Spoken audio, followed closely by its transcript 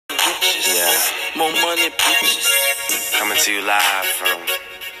Yeah, more money, bitches. Coming to you live from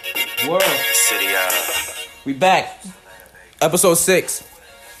World. the city of. We back. Episode 6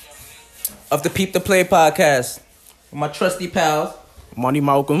 of the Peep the Play podcast. With my trusty pals, Money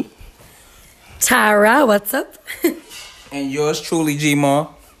Malcolm. Tara, what's up? and yours truly, G-Ma.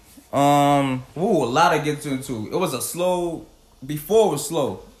 A lot to get into. It was a slow. Before it was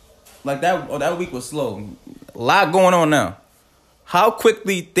slow. Like that week was slow. A lot going on now. How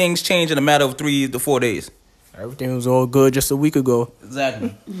quickly things change in a matter of 3 to 4 days. Everything was all good just a week ago.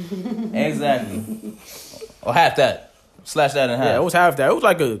 Exactly. Exactly. Or half that. Slash that in half. Yeah, it was half that. It was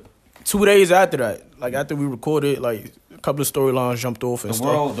like 2 days after that. Like after we recorded, like a couple of storylines jumped off and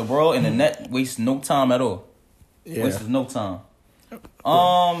stuff. The world and the net wastes no time at all. Yeah. Wastes no time.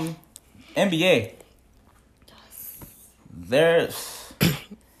 NBA. There's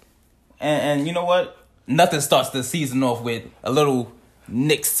and you know what? Nothing starts the season off with a little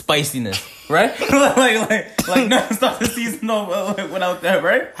Knicks spiciness, right? like nothing starts the season off without that,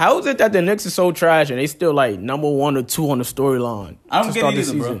 right? How is it that the Knicks are so trash and they still like number 1 or 2 on the storyline? I don't get it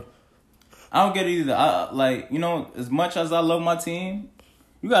either, bro. I don't get it either. As much as I love my team,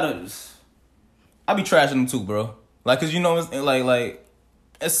 I be trashing them too, bro. Like, cause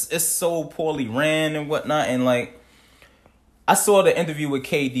it's so poorly ran and whatnot, and like, I saw the interview with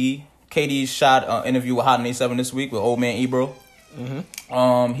KD. KD shot an interview with Hot 97 this week with Old Man Ebro.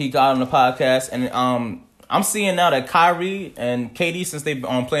 Mm-hmm. He got on the podcast, and I'm seeing now that Kyrie and KD, since they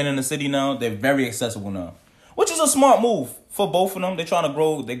playing in the city now, they're very accessible now, which is a smart move for both of them. They're trying to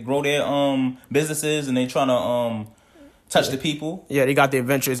grow. They grow their businesses, and they trying to touch the people. Yeah, they got their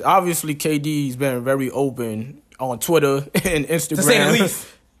ventures. Obviously, KD's been very open on Twitter and Instagram. To say the least.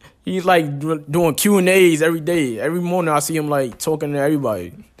 He's like doing Q&As every day. Every morning I see him like talking to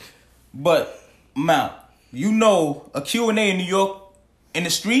everybody. But, Mal, a Q&A in New York, in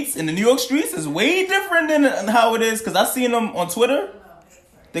the New York streets, is way different than how it is. Because I seen them on Twitter.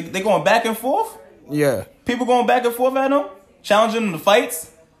 They going back and forth. Yeah. People going back and forth at them. Challenging them to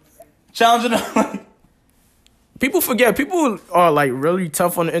fights. Challenging them. People forget. People are like really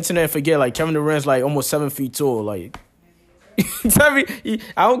tough on the internet and forget like Kevin Durant's like almost 7 feet tall. Like, I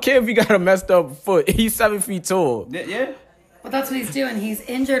don't care if he got a messed up foot. He's 7 feet tall. Yeah. Well, that's what he's doing. He's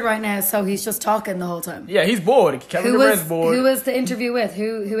injured right now, so he's just talking the whole time. Yeah, he's bored. Kevin Durant's bored. Who was the interview with?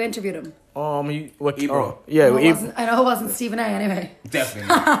 Who interviewed him? Ebro. I know it wasn't Stephen A. Anyway.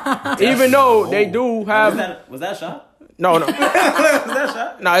 Definitely. Even though they do have. Was that a shot? No. Was that a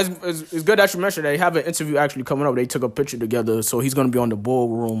shot? No, it's good that you mentioned that. They have an interview actually coming up. They took a picture together, so he's going to be on the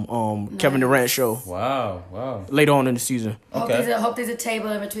Ballroom Kevin Durant show. Wow. Later on in the season. Okay. Hope there's a table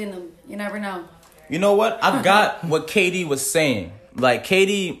in between them. You never know. You know what? I got what KD was saying. Like,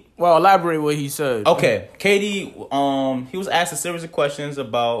 KD... Well, elaborate what he said. Okay. KD, he was asked a series of questions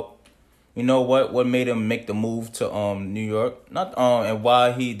about, what made him make the move to New York. And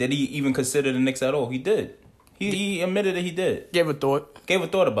why did he even consider the Knicks at all? He did. He admitted that he did. Gave a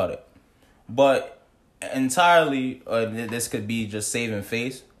thought about it. But entirely, this could be just saving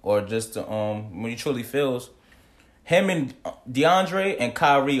face, or just when he truly feels... Him and DeAndre and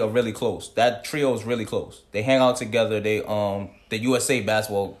Kyrie are really close. That trio is really close. They hang out together. They the USA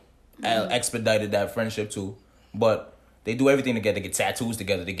basketball expedited that friendship too. But they do everything together. They get tattoos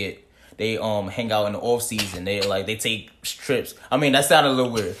together. They hang out in the off season. They take trips. I mean, that sounded a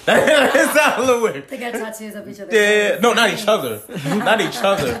little weird. They get tattoos of each other. Yeah, no, not each other. Not each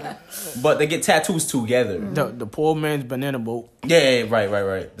other. But they get tattoos together. The poor man's banana boat. Yeah,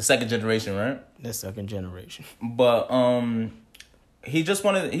 right. The second generation, right? The second generation. But he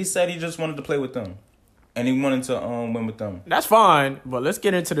said he just wanted to play with them. And he wanted to win with them. That's fine, but let's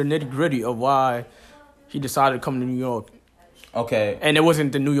get into the nitty-gritty of why he decided to come to New York. Okay. And it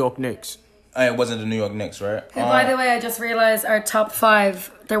wasn't the New York Knicks. It wasn't the New York Knicks, right? And by the way, I just realized our top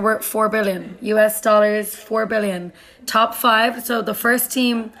 5, they're worth $4 billion. US dollars, $4 billion. Top 5, so the first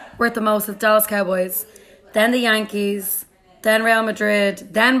team worth the most is Dallas Cowboys, then the Yankees, then Real Madrid,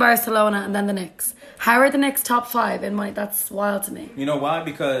 then Barcelona, and then the Knicks. How are the Knicks top 5 in money? That's wild to me. You know why?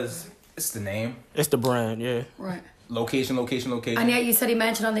 Because it's the name. It's the brand, yeah. Right. Location. And yet you said he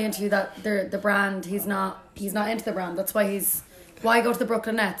mentioned on the interview that the brand, he's not into the brand. That's why go to the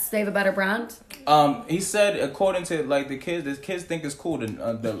Brooklyn Nets? They have a better brand? He said, according to the kids think it's cool.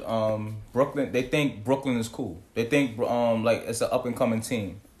 Brooklyn, they think Brooklyn is cool. They think it's an up and coming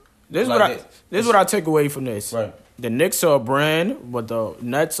team. This is what I take away from this. Right. The Knicks are a brand, but the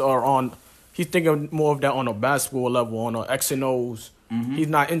Nets are on. He's thinking more of that on a basketball level, on a X and O's. Mm-hmm. He's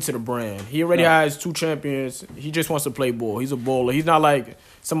not into the brand. He already has 2 champions. He just wants to play ball. He's a baller. He's not like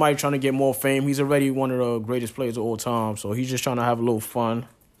somebody trying to get more fame. He's already one of the greatest players of all time. So he's just trying to have a little fun.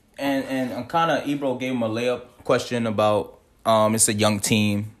 And and kind of Ebro gave him a layup question about it's a young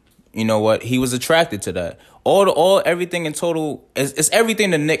team. You know what? He was attracted to that. Everything in total it's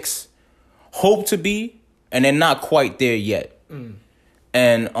everything the Knicks hope to be, and they're not quite there yet.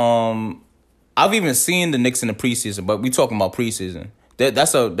 And I've even seen the Knicks in the preseason, but we talking about preseason.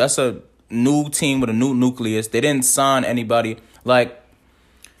 That's a new team with a new nucleus. They didn't sign anybody like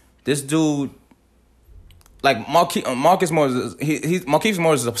this dude. Like Marcus Morris, Marquise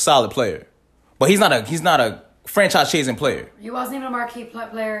Morris is a solid player, but he's not a franchise chasing player. He wasn't even a marquee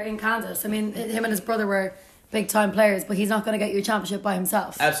player in Kansas. I mean, him and his brother were big time players, but he's not going to get you a championship by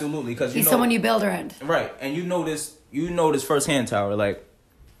himself. Absolutely, because he's someone you build around. Right, and you know this firsthand, Tower. Like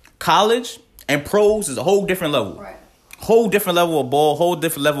college and pros is a whole different level. Right. Whole different level of ball, whole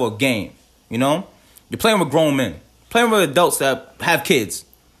different level of game. You know, you're playing with grown men, playing with adults that have kids,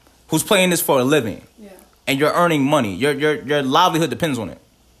 who's playing this for a living. Yeah. And you're earning money. Your livelihood depends on it.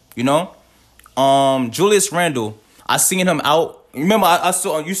 You know? Julius Randle, I seen him out. Remember,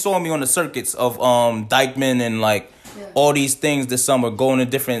 you saw me on the circuits of Dykeman and all these things this summer, going to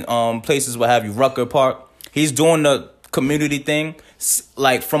different places, what have you, Rucker Park. He's doing the community thing.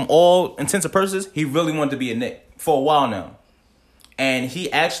 Like, from all intents and purposes, he really wanted to be a Knick for a while now. And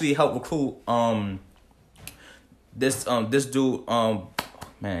he actually helped recruit this dude,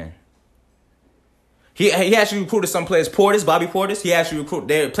 man. He actually recruited some players. Bobby Portis. He actually recruited.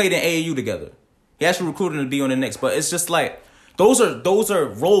 They played in AAU together. He actually recruited him to be on the Knicks. But it's just like those are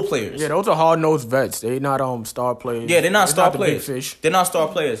role players. Yeah, those are hard nosed vets. They're not star players. Yeah, they're not star players. The big fish. They're not star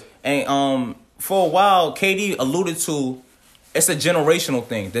players. And for a while, KD alluded to it's a generational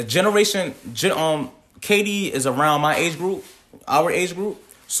thing. The generation, KD is around my age group, our age group.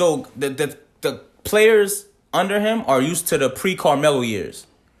 So the players under him are used to the pre-Carmelo years.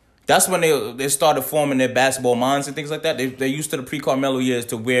 That's when they started forming their basketball minds and things like that. They're used to the pre-Carmelo years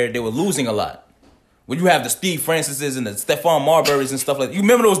to where they were losing a lot. When you have the Steve Francises and the Stephon Marburys and stuff like that. You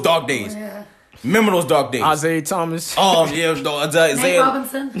remember those dark days? Yeah. Remember those dark days? Isaiah Thomas. Oh, yeah. Nate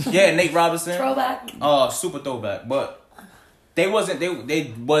Robinson. Yeah, Nate Robinson. Throwback. Super throwback. But they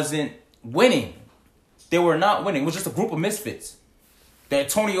wasn't winning. They were not winning. It was just a group of misfits. The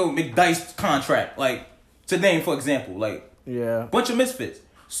Antonio McDyess contract, to name, for example. Yeah. Bunch of misfits.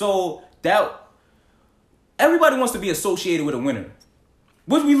 So that everybody wants to be associated with a winner.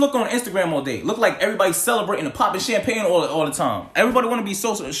 What do we look on Instagram all day? Look like everybody's celebrating and popping champagne all the time. Everybody want to be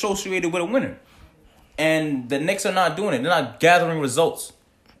associated with a winner. And the Knicks are not doing it. They're not gathering results.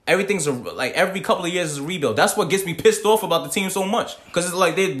 Everything's every couple of years is a rebuild. That's what gets me pissed off about the team so much. Because it's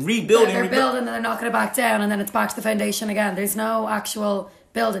like they're rebuilding. They're building and they're not going to back down, and then it's back to the foundation again. There's no actual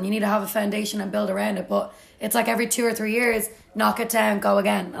building. You need to have a foundation and build around it. But it's like every 2 or 3 years, knock it down, go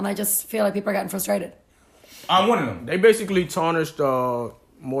again. And I just feel like people are getting frustrated. I'm one of them. They basically tarnished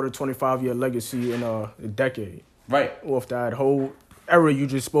more than 25-year legacy in a decade. Right. With that whole era you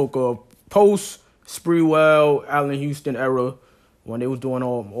just spoke of. Post Sprewell, Allen Houston era, when they was doing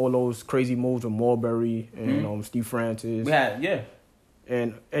all those crazy moves with Marbury and Steve Francis. Yeah.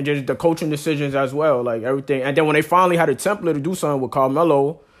 And just the coaching decisions as well, everything. And then when they finally had a template to do something with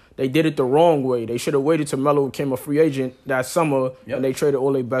Carmelo, they did it the wrong way. They should have waited till Melo became a free agent that summer, and they traded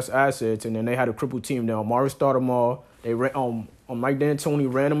all their best assets, and then they had a crippled team. Now, Morris started them all. They ran, Mike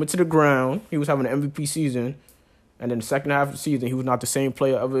D'Antoni ran him into the ground. He was having an MVP season, and then the second half of the season, he was not the same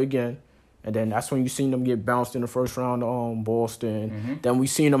player ever again. And then that's when you seen them get bounced in the first round of Boston. Then we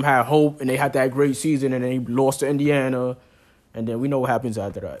seen them have hope, and they had that great season, and then they lost to Indiana. And then we know what happens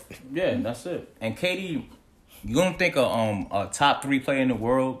after that. Yeah, that's it. And KD, you don't think a top 3 player in the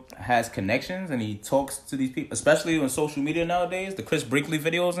world has connections and he talks to these people, especially on social media nowadays, the Chris Brinkley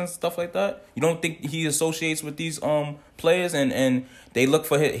videos and stuff like that? You don't think he associates with these players and they look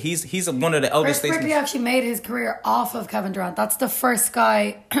for he's one of the eldest Chris Brinkley actually made his career off of Kevin Durant. That's the first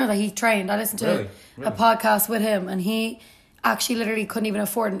guy that he trained. I listened to a podcast with him, and he actually literally couldn't even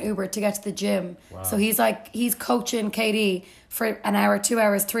afford an Uber to get to the gym. Wow. So he's coaching KD for an hour, 2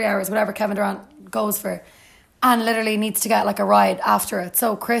 hours, 3 hours, whatever Kevin Durant goes for, and literally needs to get a ride after it.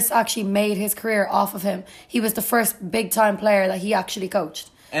 So Chris actually made his career off of him. He was the first big time player that he actually coached.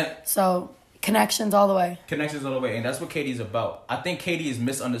 And so connections all the way. Connections all the way, and that's what KD's about. I think KD is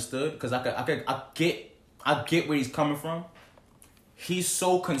misunderstood because I get where he's coming from. He's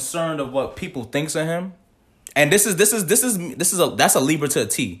so concerned of what people thinks of him, and that's a Libra to a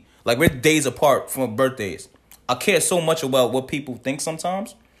T. We're days apart from birthdays. I care so much about what people think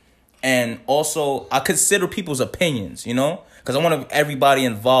sometimes. And also, I consider people's opinions, because I want everybody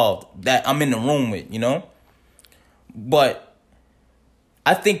involved that I'm in the room with, But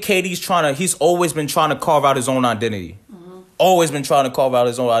I think KD's he's always been trying to carve out his own identity. always been trying to carve out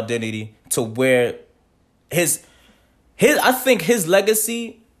his own identity to where I think his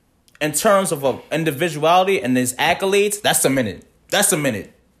legacy in terms of individuality and his accolades, that's cemented.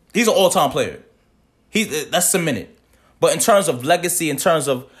 He's an all-time player. That's cemented. But in terms of legacy, in terms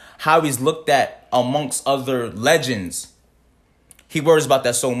of how he's looked at amongst other legends, he worries about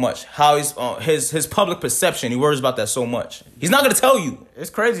that so much. How he's his public perception, he worries about that so much. He's not gonna tell you. It's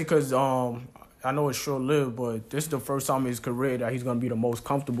crazy because I know it's short-lived, but this is the first time in his career that he's gonna be the most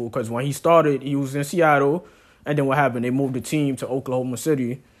comfortable. Because when he started, he was in Seattle, and then what happened? They moved the team to Oklahoma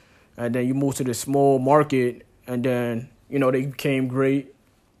City, and then you moved to this small market, and then they became great.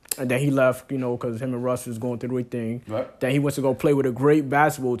 And then he left, because him and Russ was going through their thing. Right. Then he went to go play with a great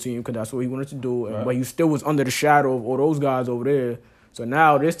basketball team because that's what he wanted to do. Right. But he still was under the shadow of all those guys over there. So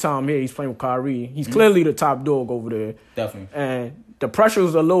now, this time here, he's playing with Kyrie. He's clearly the top dog over there. Definitely. And the pressure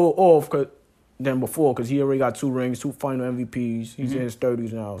was a little off than before because he already got 2 rings, 2 final MVPs. He's in his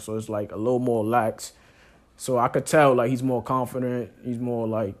 30s now, so it's like a little more lax. So I could tell, like, he's more confident. He's more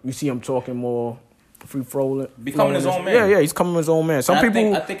like, you see him talking more free-flowing. Becoming his own man. Yeah, he's coming his own man. Some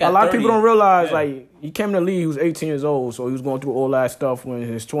people, I think a lot of people don't realize, yeah. like, he came to the league, he was 18 years old, so he was going through all that stuff when in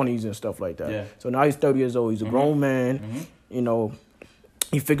his 20s and stuff like that. Yeah. So now he's 30 years old. He's a grown man.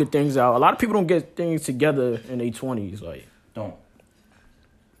 He figured things out. A lot of people don't get things together in their 20s. Like, Don't.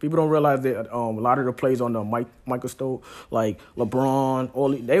 people don't realize that a lot of the plays on the microscope, like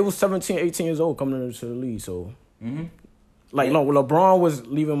LeBron, they was 17, 18 years old coming into the league. So, when LeBron was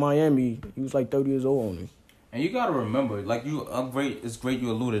leaving Miami, he was like 30 years old only. And you gotta remember, like it's great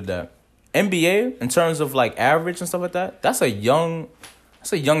you alluded that NBA in terms of like average and stuff like that. That's a young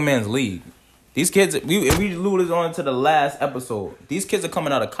man's league. These kids, we alluded on to the last episode. These kids are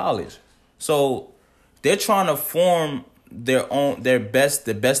coming out of college, so they're trying to form the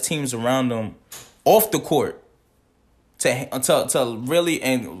best teams around them off the court to really,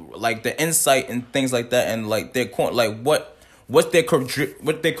 and like the insight and things like that, and like what their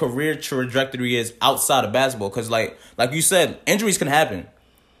career trajectory is outside of basketball. Because like you said, injuries can happen.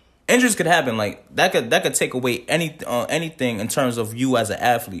 Like that could take away anything in terms of you as an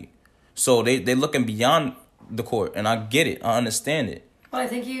athlete. So they looking beyond the court, and I get it. I understand it. Well, I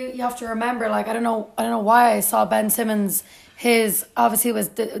think you have to remember, like, I don't know why I saw Ben Simmons. He made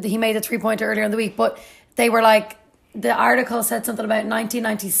a 3-pointer earlier in the week, but they were like, the article said something about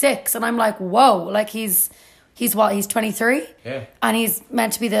 1996, and I'm like, whoa, like he's 23, yeah, and he's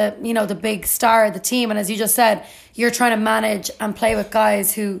meant to be the big star of the team. And as you just said, you're trying to manage and play with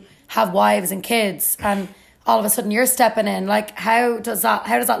guys who have wives and kids, and all of a sudden you're stepping in. Like, how does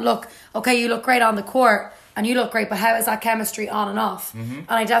that look? Okay, you look great on the court and you look great, but how is that chemistry on and off? And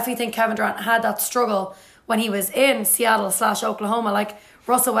I definitely think Kevin Durant had that struggle when he was in Seattle/Oklahoma. Like,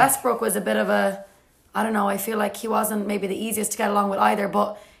 Russell Westbrook was a bit of a, I don't know, I feel like he wasn't maybe the easiest to get along with either,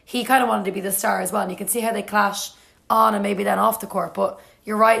 but he kind of wanted to be the star as well. And you can see how they clash on and maybe then off the court. But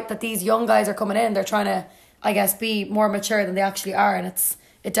you're right that these young guys are coming in. They're trying to, I guess, be more mature than they actually are. And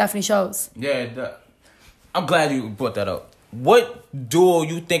it definitely shows. Yeah, I'm glad you brought that up. What duo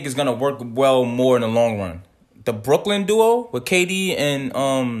you think is gonna work well more in the long run? The Brooklyn duo with KD and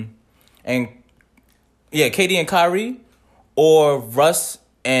KD and Kyrie, or Russ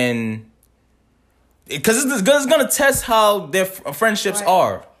and, because it's gonna test how their friendships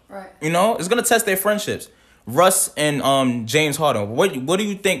are. Right. It's gonna test their friendships. Russ and James Harden. What do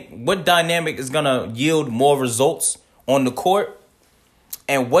you think? What dynamic is gonna yield more results on the court,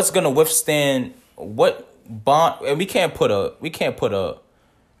 and what's gonna withstand what bond? And we can't put a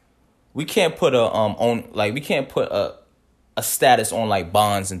status on like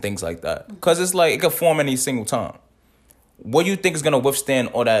bonds and things like that, because it's like it could form any single time. What do you think is gonna withstand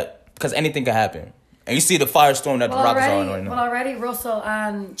all that? Because anything could happen. And you see the firestorm that the Rockets are on right now. Well, already Russell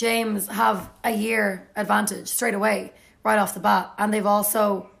and James have a year advantage straight away, right off the bat. And they've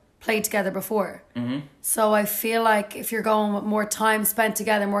also played together before. So I feel like if you're going with more time spent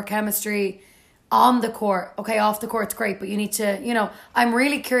together, more chemistry on the court, okay, off the court's great, but you need to, I'm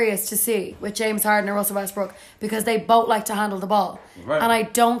really curious to see with James Harden and Russell Westbrook, because they both like to handle the ball. Right. And I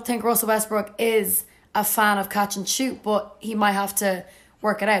don't think Russell Westbrook is a fan of catch and shoot, but he might have to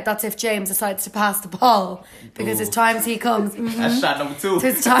work it out. That's if James decides to pass the ball, because there's times he comes. That's shot number 2.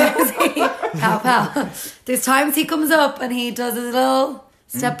 There's times there's times he comes up and he does his little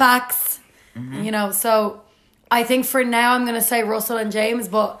step backs, So I think for now I'm gonna say Russell and James,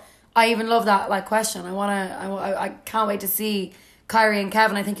 but I even love that question. I can't wait to see Kyrie and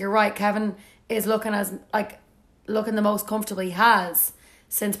Kevin. I think you're right. Kevin is looking the most comfortable he has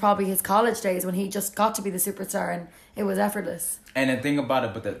since probably his college days, when he just got to be the superstar and it was effortless. And the thing about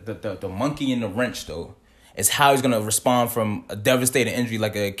it, but the monkey in the wrench though, It's how he's gonna respond from a devastating injury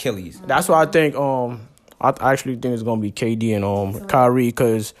like an Achilles. That's why I think I actually think it's gonna be KD and Kyrie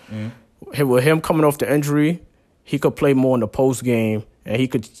because with him coming off the injury, he could play more in the post game and he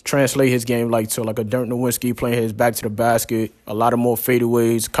could translate his game like a Dirk Nowitzki playing his back to the basket, a lot of more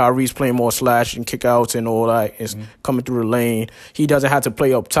fadeaways. Kyrie's playing more slash and kickouts and all that. It's coming through the lane. He doesn't have to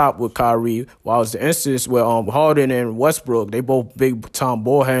play up top with Kyrie. While it's the instance where Harden and Westbrook, they both big time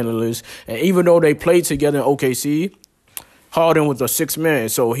ball handlers, and even though they played together in OKC. Harden was a 6-man,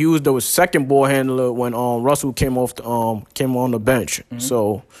 so he was the second ball handler when Russell came on the bench.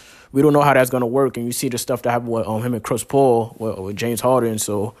 So we don't know how that's gonna work, and you see the stuff that happened with him and Chris Paul with James Harden.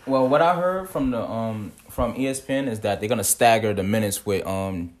 So what I heard from the from ESPN is that they're gonna stagger the minutes with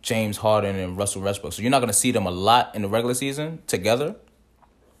James Harden and Russell Westbrook. So you're not gonna see them a lot in the regular season together.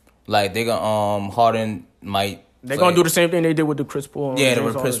 Like they gonna Harden might. They're gonna do the same thing they did with the Chris Paul.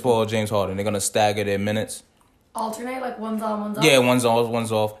 With Chris Paul, James Harden. They're gonna stagger their minutes. Alternate, like one's on, one's off. Yeah, one's on,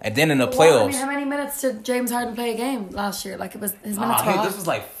 one's off, and then in the playoffs. How many minutes did James Harden play a game last year? Like it was his minutes were off. This was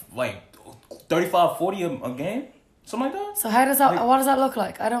like 35, 40 a game, something like that. So how does that? What does that look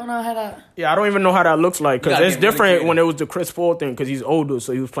like? I don't know how that. Yeah, I don't even know how that looks like because it's different really when it was the Chris Paul thing because he's older,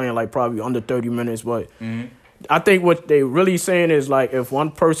 so he was playing like probably under 30 minutes. But I think what they really saying is like if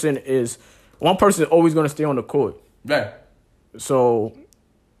one person is always going to stay on the court. Yeah. So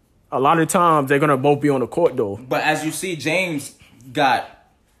a lot of times they're gonna both be on the court though. But as you see, James got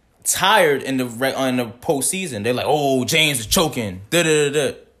tired in the postseason. They're like, "Oh, James is choking."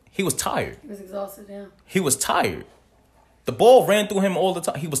 He was tired. He was exhausted. Yeah. He was tired. The ball ran through him all the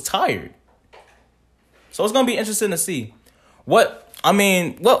time. He was tired. So it's gonna be interesting to see what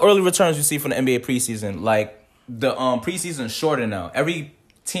early returns you see from the NBA preseason. Like the preseason is shorter now. Every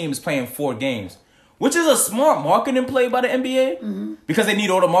team is playing 4 games. Which is a smart marketing play by the NBA because they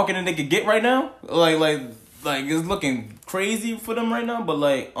need all the marketing they could get right now. Like it's looking crazy for them right now. But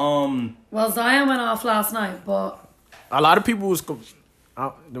well, Zion went off last night, but a lot of people was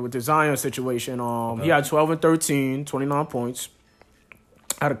with the Zion situation. He had 12 and 13, 29 points.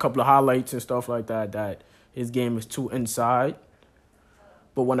 Had a couple of highlights and stuff like that. That his game is too inside.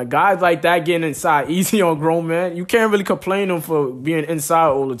 But when a guy's like that getting inside, easy on grown man, you can't really complain him for being inside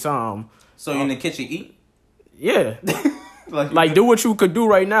all the time. So you in the kitchen eat? Yeah. like do what you could do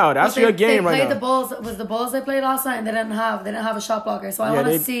right now. That's your game right now. They played the Bulls they played last night and they didn't have a shot blocker. So I want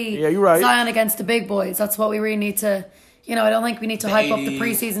to see you're right. Zion against the big boys. That's what we really need to, I don't think we need to hype up the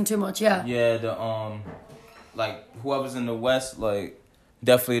preseason too much. Yeah. Yeah, whoever's in the West,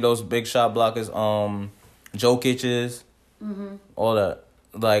 definitely those big shot blockers, Jokic's, all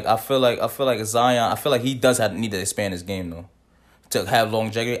that. I feel like Zion, he does need to expand his game though. To have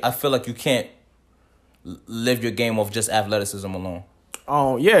longevity, I feel like you can't live your game off just athleticism alone.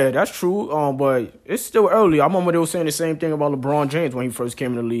 Yeah, that's true. But it's still early. I remember they were saying the same thing about LeBron James when he first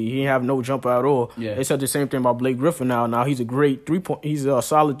came in the league. He didn't have no jumper at all. Yeah. They said the same thing about Blake Griffin now. Now he's a great he's a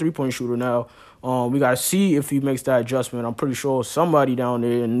solid 3-point shooter now. We gotta see if he makes that adjustment. I'm pretty sure somebody down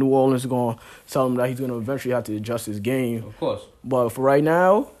there in New Orleans is gonna tell him that he's gonna eventually have to adjust his game. Of course. But for right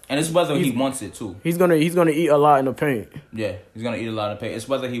now, and it's whether he wants it too. He's gonna eat a lot in the paint. Yeah, he's gonna eat a lot in the paint. It's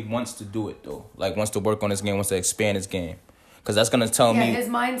whether he wants to do it though. Wants to work on his game, wants to expand his game. Because that's gonna tell me. His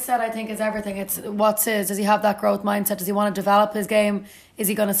mindset, I think, is everything. It's what's his. Does he have that growth mindset? Does he want to develop his game? Is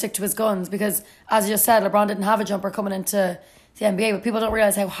he gonna stick to his guns? Because as you just said, LeBron didn't have a jumper coming into the NBA, but people don't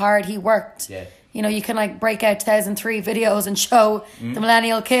realize how hard he worked. Yeah. You can break out 2003 videos and show the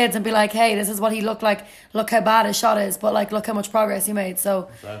millennial kids and be like, hey, this is what he looked like. Look how bad his shot is, but look how much progress he made. So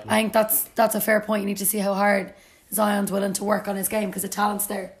exactly. I think that's a fair point. You need to see how hard Zion's willing to work on his game because the talent's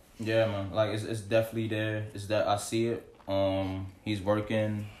there. Yeah, man. It's definitely there. It's that I see it. He's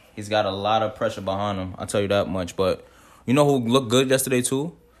working. He's got a lot of pressure behind him. I'll tell you that much. But you know who looked good yesterday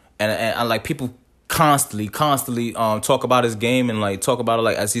too, and people constantly talk about his game and talk about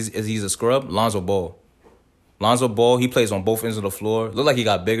it as he's a scrub. Lonzo Ball, he plays on both ends of the floor. Look like he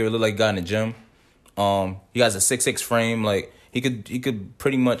got bigger. Look like he got in the gym. He has a 6'6" frame. He could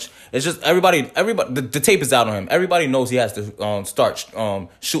pretty much. It's just everybody. The tape is out on him. Everybody knows he has to start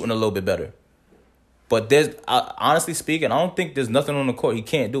shooting a little bit better. But honestly speaking, I don't think there's nothing on the court he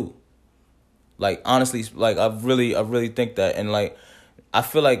can't do. Honestly, I really think that, and I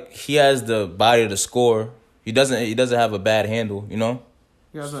feel like he has the body to score. He doesn't have a bad handle, He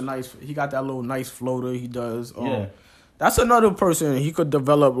has he got that little nice floater he does. Yeah. That's another person he could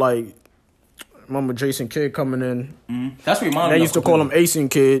develop remember Jason Kidd coming in. Mm-hmm. That's what they used to call him Acing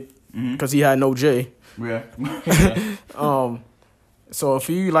Kid because he had no J. Yeah. So if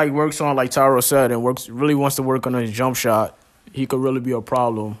he works on Tyro said and really wants to work on his jump shot, he could really be a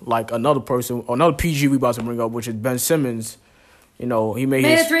problem. Like another PG we about to bring up, which is Ben Simmons. You know, he made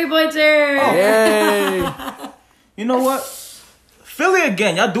Made his a 3-pointer. Yay! You know what? Philly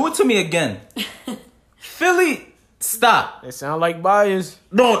again. Y'all do it to me again. Philly, stop. They sound like bias.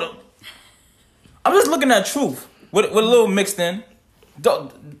 No. I'm just looking at truth with a little mixed in.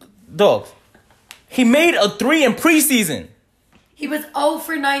 Dogs. He made a 3 in preseason. He was 0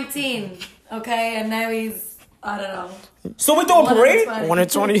 for 19. Okay, and now he's, I don't know. So we do a parade? 1 in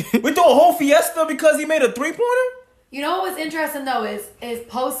 20. We do a whole fiesta because he made a 3-pointer? You know what was interesting though is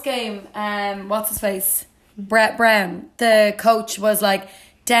post game, what's his face? Brett Brown, the coach, was like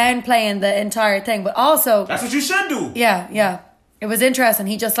downplaying the entire thing, but also That's what you should do. yeah. It was interesting.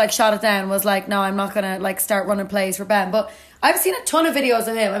 He just like shot it down, was like, no, I'm not gonna like start running plays for Ben. But I've seen a ton of videos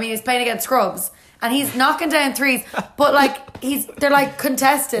of him. I mean, he's playing against scrubs and he's knocking down threes, but like they're like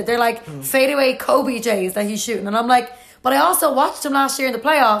contested. They're like fadeaway Kobe J's that he's shooting. And I'm like, but I also watched him last year in the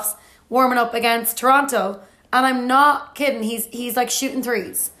playoffs warming up against Toronto, and I'm not kidding. He's like shooting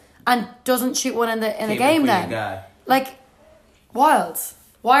threes and doesn't shoot one in a game then. Guy. Like, wild.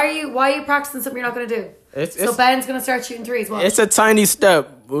 Why are you practicing something you're not gonna do? So Ben's gonna start shooting threes. What? It's a tiny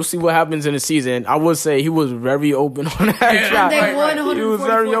step. We'll see what happens in the season. I would say he was very open on that shot. And they won He was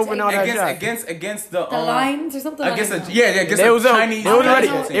very open on that shot. Against the Lions or something. against like that. against They a was Chinese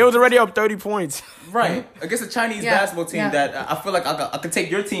basketball team. It was already up 30 points. Right, against a Chinese basketball team that I feel like I could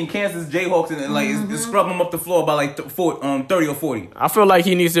take your team, Kansas Jayhawks, and like scrub them up the floor by like 30 or 40. I feel like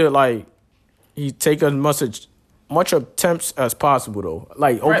he needs to he take as much attempts as possible though,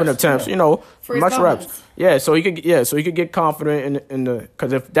 like open Reps, attempts, yeah. For his much confidence. reps. Yeah, so he could get confident in the,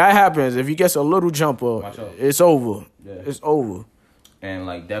 because if that happens, if he gets a little jumper, Watch out. it's over. Yeah. It's over. And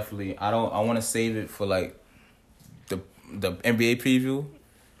like definitely, I want to save it for like the NBA preview.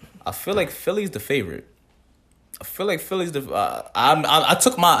 I feel like Philly's the favorite. I feel like Philly's the. I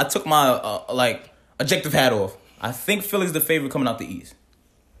took my like objective hat off. I think Philly's the favorite coming out the East.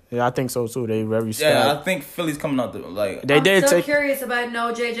 Yeah, I think so too. They very Yeah, stacked. I think Philly's coming out the like. They did I'm so take. curious about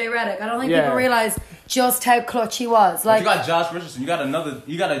no JJ Redick. I don't think Yeah. people realize just how clutch he was. But Like you got Josh Richardson. You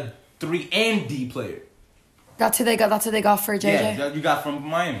got a 3 and D player. that's who they got. That's who they got for JJ. Yeah, you got from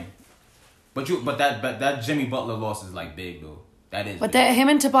Miami. But that Jimmy Butler loss is like big though. That is. But big. him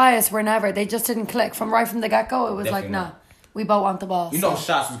and Tobias were never. They just didn't click from the get go. It was Definitely like, nah, not. we both want the ball. You know,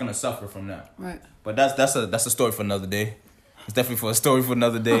 Shots was gonna suffer from that. Right. But that's a story for another day. It's definitely for a story for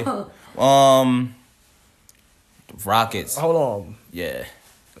another day. Rockets. Hold on. Yeah.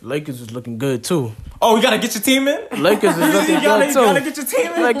 Lakers is looking good too. Oh, you gotta get your team in. Lakers is looking You gotta good too. get your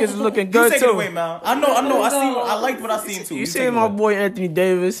team in. Lakers is looking You good take it too. away, man. I know. I liked what I seen too. You take see it my away. boy Anthony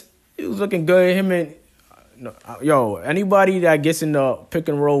Davis? He was looking good. Him and anybody that gets in the pick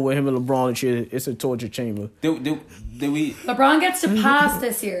and roll with him and LeBron and shit, it's a torture chamber. Did we? LeBron gets to pass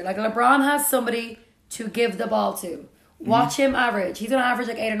this year. Like LeBron has somebody to give the ball to. Watch him average. He's gonna average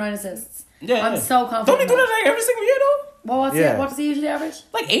like 8 or 9 assists. Yeah, I'm yeah. so confident. Don't he do that like every single year though? Well, Yeah. what does he usually average?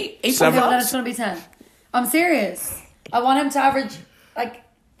 Like 8 Okay, Seven. well, then it's gonna be 10. I'm serious. I want him to average like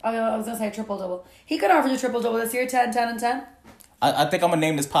I was gonna say triple double. He could average a triple double this year, 10, 10, and 10. I think I'm gonna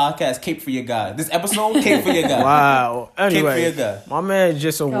name this podcast "Cape for Your Guy." This episode, "Cape for Your Guy." Wow. Cape for Anyway, your guy. my man is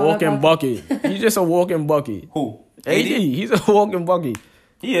just a walking bucket. He's just a walking bucket. Who? AD, he's a walking bucket.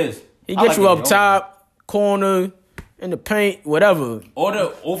 He is. He I gets like you AD. up top, corner, in the paint, whatever. Order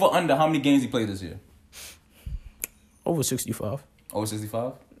over under how many games he played this year? Over 65. Over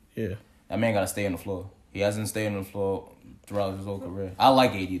 65. Yeah. That man gotta stay on the floor. He hasn't stayed on the floor throughout his whole career. I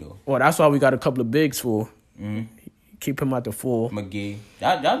like AD though. Well, that's why we got a couple of bigs for. Keep him at the 4. McGee.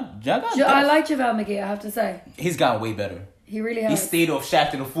 Y'all got I like JaVale McGee, I have to say. He's gotten way better. He really He has. stayed off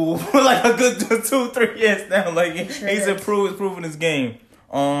Shaq to the Fool for like a good 2-3 years now. Like he's improving his game.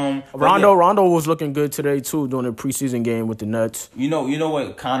 But Rondo was looking good today too during the preseason game with the Nets. You know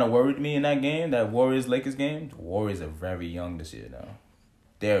what kind of worried me in that game, that Warriors-Lakers game? The Warriors are very young this year now.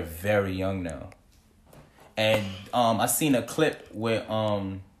 They're very young now. And I seen a clip with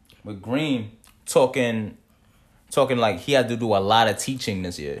Green talking like he had to do a lot of teaching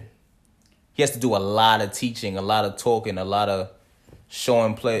this year. He has to do a lot of teaching, a lot of talking, a lot of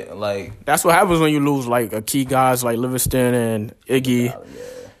showing play. Like That's what happens when you lose like a key guys like Livingston and Iggy.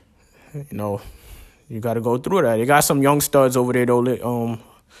 You know, you got to go through that. They got some young studs over there though.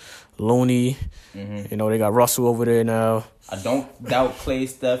 Looney. You know, they got Russell over there now. I don't doubt Clay,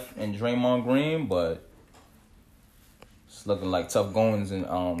 Steph, and Draymond Green, but it's looking like tough goings and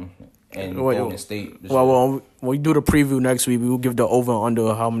Golden State. this year. Well, when we do the preview next week, we will give the over and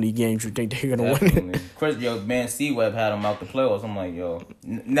under how many games you think they're gonna win. Definitely. Man, C-Web had him out the playoffs. I'm like, yo,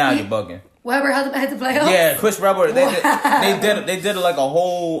 now you're bugging. Weber had them out the playoffs. Yeah, Chris Webber. They did like a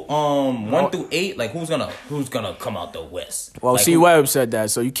whole 1 through 8. Like who's gonna come out the West? Well, like, C. Webb said that,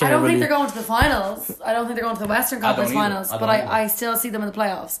 so you can't I don't really. think they're going to the finals. I don't think they're going to the Western Conference either. finals. I But don't either. I still see them in the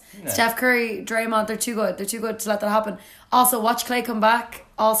playoffs. Yeah. Steph Curry, Draymond, they're too good. They're too good to let that happen. Also, watch Klay come back.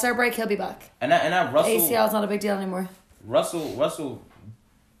 All-Star break, he'll be back. And that Russell ACL's not a big deal anymore. Russell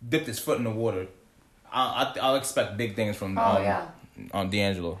dipped his foot in the water. I'll expect big things from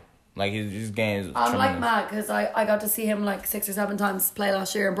D'Angelo. Like his game is. I'm like mad because I got to see him like 6 or 7 times play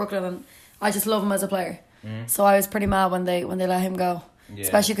last year in Brooklyn, and I just love him as a player. So I was pretty mad when they let him go,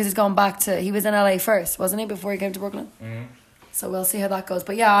 especially because he's going back to. He was in LA first, wasn't he, before he came to Brooklyn? So we'll see how that goes.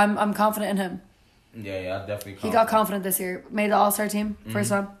 But yeah, I'm confident in him. Yeah, I definitely. He got confident this year. Made the All-Star team first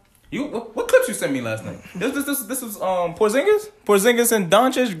time. What clips you sent me last night? This was Porzingis and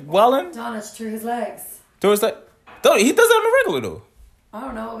Doncic wilding. Doncic through his legs. There was like, though he does that on the regular though. I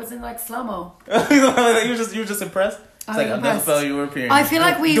don't know. It was in like slow mo. you were just impressed. It's like I've never felt European. I feel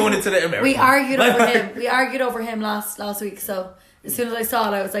like doing it to the Americans. We argued over him. We argued over him last week. So as soon as I saw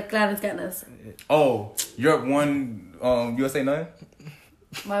it, I was like, glad it's getting us. Oh, Europe won. USA nothing.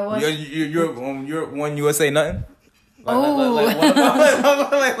 My one. Europe won USA nothing. I'll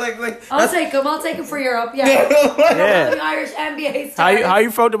take him for Europe. Yeah. Yeah. The Irish NBA star. How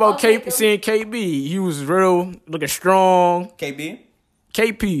you felt about seeing KB? He was real, looking strong. KP.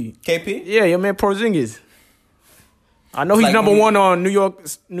 Yeah, your man Porzingis. I know he's like number one on New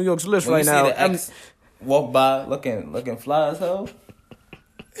York's list when right you now. See the ex walk by looking fly as hell.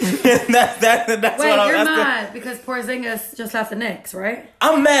 that's Wait, what you're mad because Porzingis just left the Knicks, right?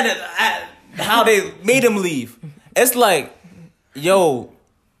 I'm mad at how they made him leave. It's like, yo,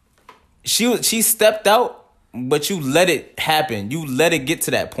 she stepped out, but you let it happen. You let it get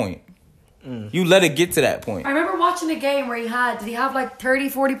to that point. You let it get to that point. I remember watching a game where did he have like 30,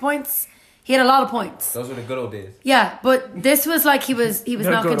 40 points? He had a lot of points. Those were the good old days. Yeah, but this was like he was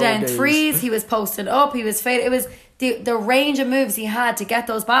knocking down threes, he was posting up, he was fading. It was the range of moves he had to get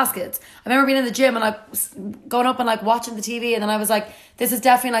those baskets. I remember being in the gym and like going up and like watching the TV, and then I was like, this is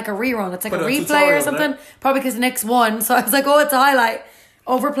definitely like a rerun. It's like a replay or something. Right? Probably because the Knicks won. So I was like, oh, it's a highlight.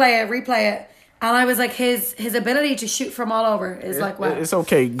 Overplay it, replay it. And I was like, his ability to shoot from all over is like, wow. It's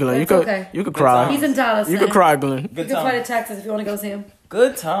okay, Glenn. Okay. You could cry. He's in Dallas. You could cry, Glenn. You can fly to Texas if you want to go see him.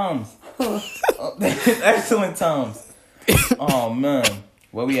 Good times. Excellent times. Oh man,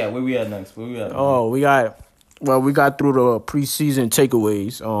 where we at next? Oh, we got through the preseason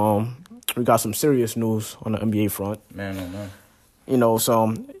takeaways. We got some serious news on the NBA front. Man, oh man. You know,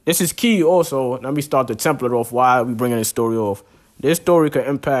 so this is key also. Let me start the template off why we bringing this story off. This story could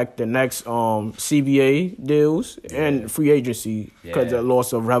impact the next CBA deals and free agency because of the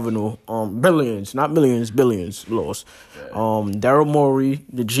loss of revenue. Billions, not millions, billions lost. Yeah. Daryl Morey,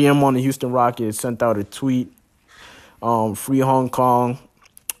 the GM on the Houston Rockets, sent out a tweet. Free Hong Kong.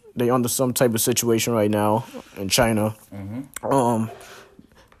 They under some type of situation right now in China. Mm-hmm.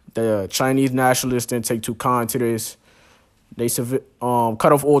 The Chinese nationalists didn't take too kind to this. They cut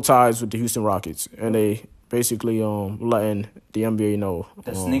off all ties with the Houston Rockets, and they basically letting the NBA know.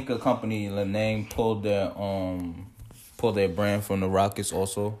 The sneaker company Lanang pulled their brand from the Rockets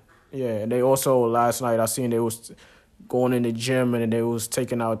also. Yeah, and they also last night I seen they was going in the gym and they was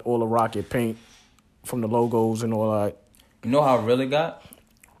taking out all the Rocket paint from the logos and all that. You know how it really got?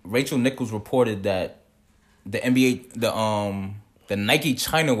 Rachel Nichols reported that the NBA the Nike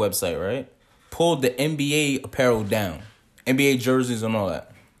China website, right, pulled the NBA apparel down. NBA jerseys and all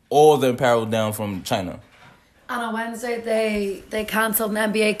that. All the apparel down from China. And on Wednesday, they cancelled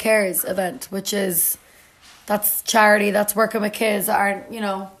an NBA Cares event, that's charity, that's working with kids that aren't,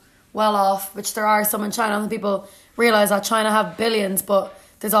 well off, which there are some in China. I don't think people realise that China have billions, but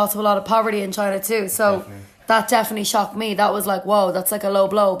there's also a lot of poverty in China too. So that definitely shocked me. That was like, whoa, that's like a low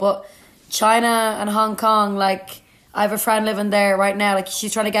blow. But China and Hong Kong, like, I have a friend living there right now, like,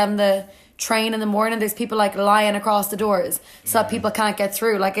 she's trying to get on the train in the morning. There's people like lying across the doors so that people can't get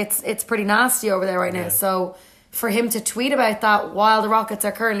through. Like, it's pretty nasty over there right now. So for him to tweet about that while the Rockets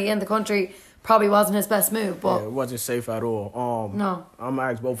are currently in the country probably wasn't his best move. But it wasn't safe at all. No. I'm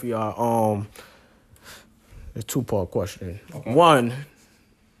gonna ask both of y'all a 2-part question. Okay. One,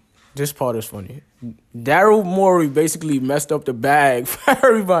 this part is funny. Daryl Morey basically messed up the bag for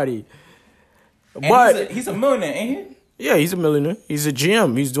everybody. And but he's a millionaire, ain't he? Yeah, he's a millionaire. He's a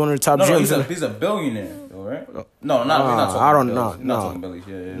GM. He's one of the top GMs. No, he's a billionaire, though, right? No, he's not talking I don't know. No, talking billies.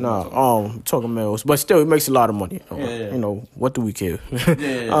 Yeah, no. Talking mills, but still, he makes a lot of money. Yeah. You know, what do we care?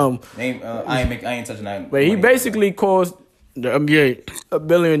 I ain't touching that. But he basically cost the NBA $1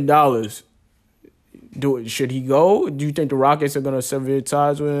 billion Should he go? Do you think the Rockets are gonna sever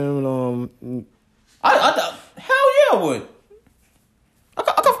ties with him? I thought, hell yeah, I would.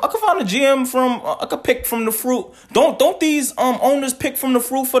 I could find a GM from. I could pick from the fruit. Don't these owners pick from the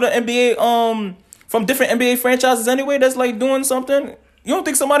fruit for the NBA from different NBA franchises anyway? That's like doing something. You don't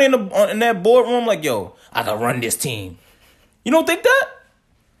think somebody in that boardroom like, yo, I can run this team? You don't think that?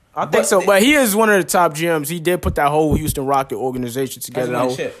 I think so, but he is one of the top GMs. He did put that whole Houston Rocket organization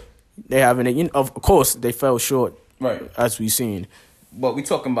together. They haven't. Of course, they fell short, right? As we've seen. But we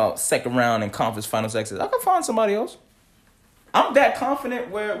talking about second round and conference finals exits. I could find somebody else. I'm that confident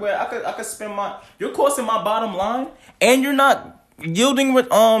where I could spend you're costing my bottom line and you're not yielding with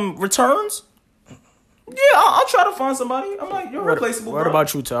returns. Yeah, I'll try to find somebody. I'm like, you're replaceable. What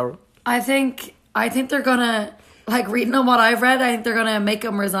about you, Tara? I think they're gonna, like, reading on what I've read, I think they're gonna make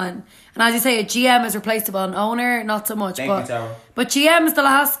him resign. And as you say, a GM is replaceable, an owner not so much. Thank you, Tara. But GMs the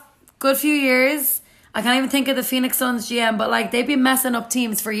last good few years, I can't even think of the Phoenix Suns GM, but like they've been messing up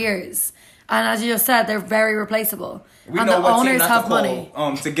teams for years. And as you just said, they're very replaceable. We and know the what owners team not have to call,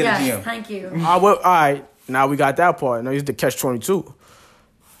 money. To get a GM. Thank you. All right, now we got that part. Now he's the catch-22.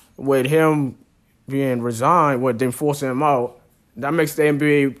 With him being resigned, with them forcing him out, that makes the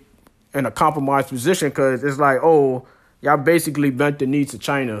NBA in a compromised position because it's like, oh, y'all basically bent the knee to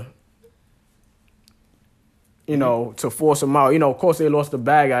China, to force him out. Of course they lost the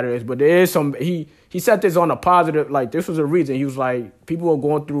bag out of this, but there is some, he said this on a positive, like this was a reason. He was like, people are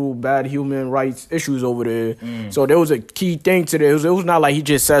going through bad human rights issues over there. So there was a key thing to this. It was not like he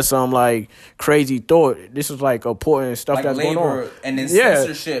just said some like crazy thought. This was like important stuff like that's going on. And then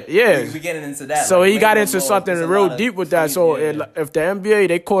censorship. Yeah. We getting into that. So like he got into something real deep with that. So if the NBA,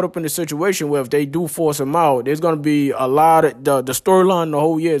 they caught up in the situation where if they do force him out, there's going to be a lot of, the storyline the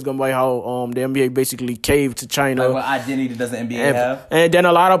whole year is going to be how the NBA basically caved to China. Like what identity does the NBA have? And then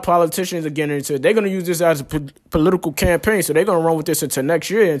a lot of politicians are getting into it. They're going to use this as a political campaign. So they're going to run with this into next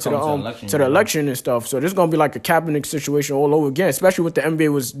year, into the election and stuff. So this is going to be like a Kaepernick situation all over again, especially with the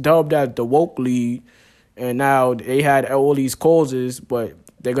NBA was dubbed as the woke league. And now they had all these causes, but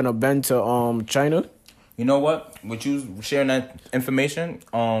they're going to bend to China. You know what? With you sharing that information,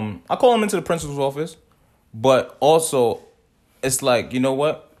 I call him into the principal's office. But also, it's like, you know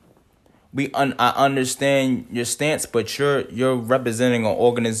what? I understand your stance, but you're representing an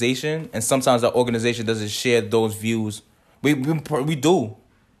organization, and sometimes that organization doesn't share those views. We do,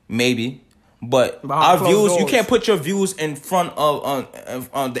 maybe, but our views, you can't put your views in front of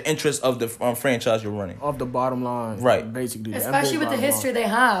the interest of the franchise you're running. Of the bottom line, right? Basically, especially with the history they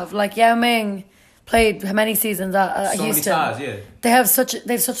have. Like Yao Ming played many seasons at so Houston. Many ties, yeah. They have such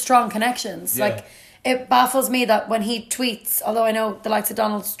strong connections. Yeah. Like it baffles me that when he tweets, although I know the likes of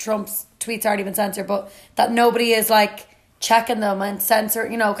Donald Trump's tweets already been censored, but that nobody is like checking them and censor,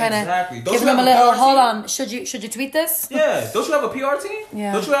 kind of giving them a little. Hold on, should you tweet this? Yeah, don't you have a PR team?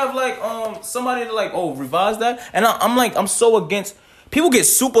 Yeah, don't you have like somebody to like revise that? And I'm so against. People get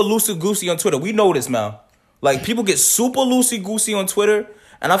super loosey goosey on Twitter. We know this, man. Like people get super loosey goosey on Twitter,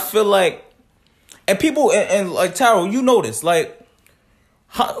 and I feel like, and people and like Taro, you know this, like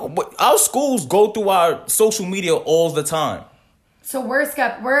our schools go through our social media all the time. So we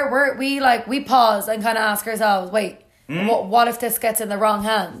pause and kind of ask ourselves, wait, what if this gets in the wrong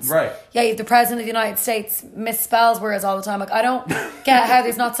hands? Right. Yeah, if the president of the United States misspells words all the time. Like, I don't get how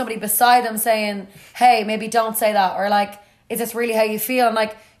there's not somebody beside them saying, hey, maybe don't say that. Or like, is this really how you feel? And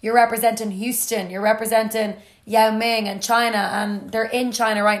like, you're representing Houston, you're representing Yao Ming and China, and they're in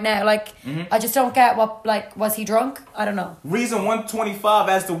China right now. Like, I just don't get what, like, was he drunk? I don't know. Reason 125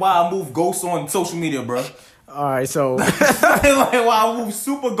 as to why I move ghosts on social media, bro. All right, so like why I move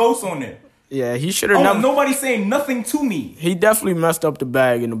super ghosts on it. Yeah, he should have. Nobody saying nothing to me. He definitely messed up the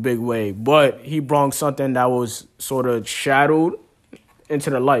bag in a big way, but he brought something that was sort of shadowed into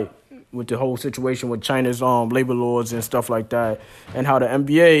the light with the whole situation with China's labor laws and stuff like that, and how the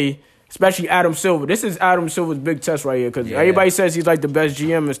NBA, especially Adam Silver. This is Adam Silver's big test right here because everybody says he's like the best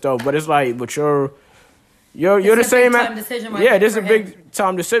GM and stuff, but it's like, but you're the same man. Yeah, this is a big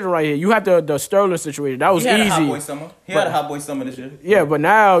time decision right here. You have the Sterling situation. That was easy. He had a hot boy summer this year. Yeah, but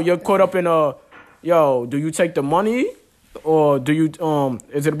now you're caught up in do you take the money or do you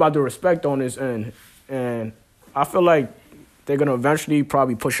is it about the respect on this end? And I feel like they're gonna eventually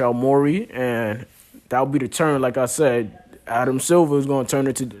probably push out Morey, and that'll be the turn. Like I said, Adam Silver is gonna turn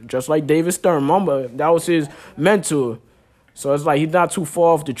into just like David Stern. Remember, that was his mentor. So it's like he's not too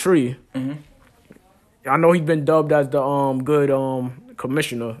far off the tree. Mm-hmm. I know he's been dubbed as the good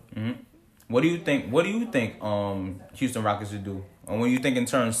commissioner. Mm-hmm. What do you think? Houston Rockets should do? And what do you think in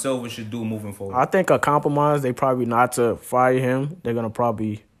turn Silver should do moving forward? I think a compromise. They probably not to fire him. They're gonna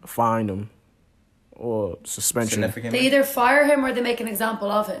probably fine him, or suspension. Significantly. They either fire him or they make an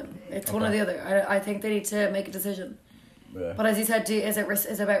example of him. It's one or the other. I think they need to make a decision. Yeah. But as you said, is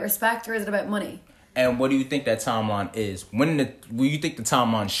it about respect or is it about money? And what do you think that timeline is? When do you think the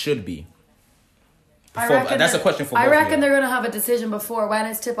timeline should be? That's a question for both I of reckon you. they're going to have a decision before. When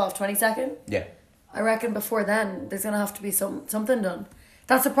is tip-off? 22nd? Yeah. I reckon before then, there's going to have to be something done.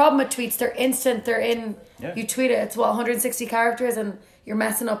 That's the problem with tweets. They're instant. They're in. Yeah. You tweet it. It's 160 characters, and you're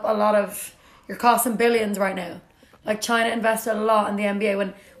messing up a lot of. You're costing billions right now. Like China invested a lot in the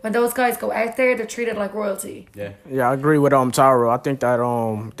NBA. When those guys go out there, they're treated like royalty. Yeah. Yeah, I agree with Tyro. I think that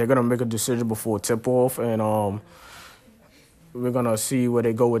they're gonna make a decision before tip off, and we're gonna see where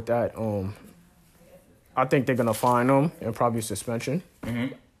they go with that. I think they're gonna fine him and probably suspension.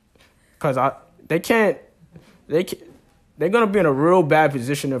 Because they're gonna be in a real bad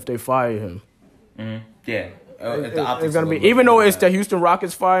position if they fire him. Yeah. It's gonna be, even though it's the Houston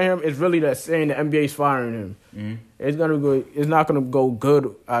Rockets firing him, it's really that saying the NBA's firing him. It's not gonna go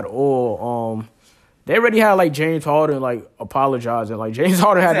good at all. They already had like James Harden like apologizing. Like James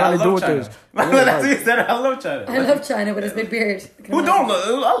Harden had nothing to do with this. That's what he said. I love China. I love China with his big beard. Who don't love?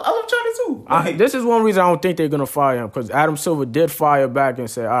 I love China too. This is one reason I don't think they're gonna fire him, because Adam Silver did fire back and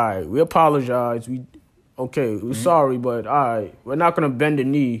say, "All right, we apologize. We're sorry, but all right, we're not gonna bend the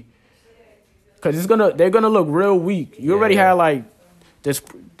knee." Because they're gonna look real weak. You already had like this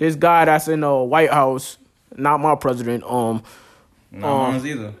guy that's in the White House, not my president. Not mine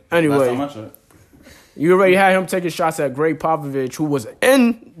either. Anyway, Last time I checked. you already had him taking shots at Greg Popovich, who was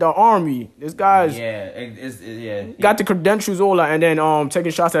in the army. This guy's got the credentials all that, and then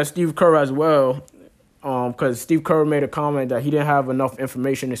taking shots at Steve Kerr as well. Because Steve Kerr made a comment that he didn't have enough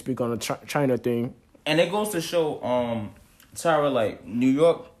information to speak on the China thing. And it goes to show, Tyra, like New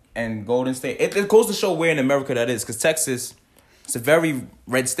York and Golden State. It goes to show where in America that is, because Texas, it's a very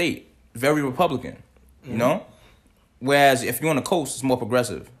red state, very Republican, you know? Whereas if you're on the coast, it's more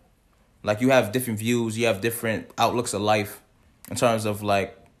progressive. Like, you have different views, you have different outlooks of life in terms of,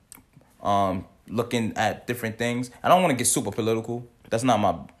 like, looking at different things. I don't want to get super political. That's not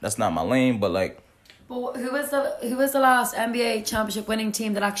my lane, but, like... But who was the last NBA championship winning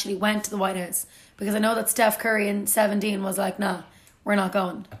team that actually went to the White House? Because I know that Steph Curry in 2017 was like, nah, we're not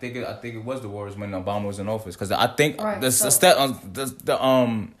going. I think it was the Warriors when Obama was in office, because I think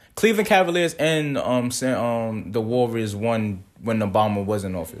the Cleveland Cavaliers and the Warriors won when Obama was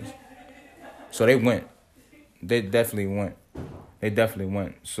in office, so they went. They definitely went.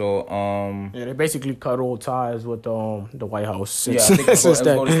 So they basically cut all ties with the White House. Since, I think it since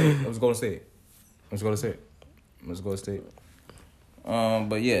was Golden State.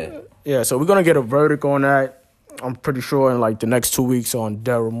 But yeah. Yeah, so we're gonna get a verdict on that. I'm pretty sure in like the next 2 weeks on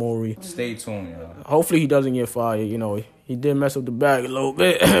Daryl Morey. Stay tuned, y'all. Hopefully he doesn't get fired. You know, he did mess up the bag a little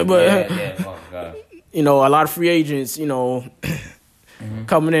bit, but Oh God. You know, a lot of free agents, you know,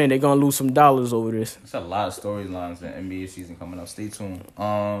 coming in, they're gonna lose some dollars over this. There's a lot of storylines in the NBA season coming up. Stay tuned.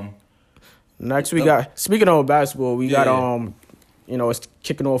 Next we got, speaking of basketball, we got you know, it's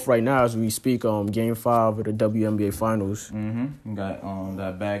kicking off right now as we speak. Game 5 of the WNBA Finals. We got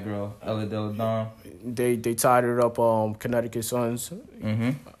that bad girl Ella Delle Donne. They tied it up. Connecticut Suns.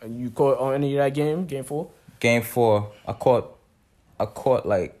 You caught on any of that game? Game 4. Game 4. I caught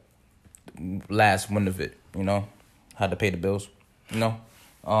like last one of it. You know, had to pay the bills. You know,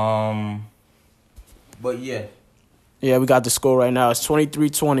 but yeah. Yeah, we got the score right now. It's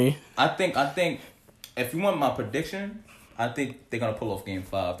 23-20. I think if you want my prediction, I think they're gonna pull off Game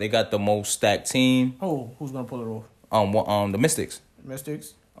 5. They got the most stacked team. Oh, who's gonna pull it off? The Mystics.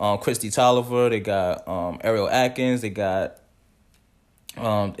 Mystics. Christy Tolliver. They got Ariel Atkins. They got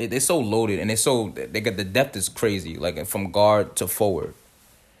they're so loaded, and they got the depth is crazy, like from guard to forward.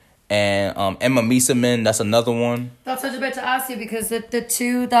 And Emma Mieseman, that's another one. That's what I was about to ask you, because the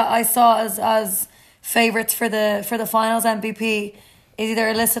two that I saw as favorites for the finals MVP is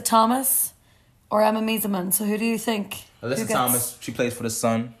either Alyssa Thomas or Emma Mieseman. So who do you think? Alyssa Thomas, she plays for the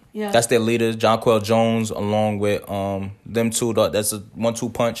Sun. Yeah. That's their leader, Jonquel Jones, along with them two. That's a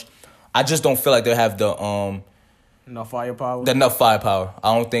 1-2 punch. I just don't feel like they have the enough firepower. Enough firepower.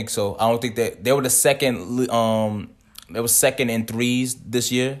 I don't think so. I don't think that they were the second. They were second in threes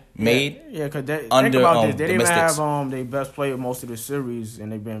this year made. Yeah, because think under about this. They the didn't even Mystics. have their best player most of the series,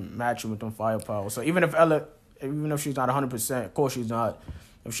 and they've been matching with them firepower. So even if she's not 100%, of course she's not.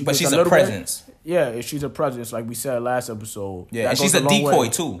 If she But gets she's a little presence. If she's a presence, like we said last episode. Yeah, that and she's goes a long decoy way.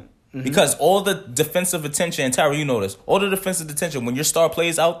 too. Because all the defensive attention, and Tara, you know this, all the defensive attention, when your star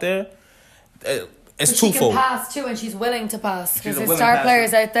plays out there, it's She twofold. can pass too, and she's willing to pass She's because a there's willing star passer.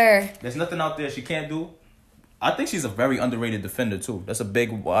 players out there. There's nothing out there she can't do. I think she's a very underrated defender too. That's a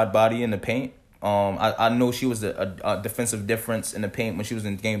big wide body in the paint. I know she was a defensive difference in the paint when she was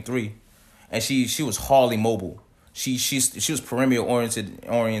in Game 3, and she was hardly mobile. She was perimeter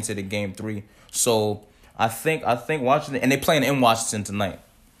oriented in Game 3. So I think Washington, and they're playing in Washington tonight.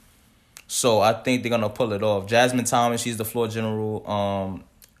 So I think they're gonna pull it off. Jasmine Thomas, she's the floor general.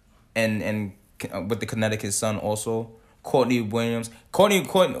 And with the Connecticut Sun also. Courtney Williams. Courtney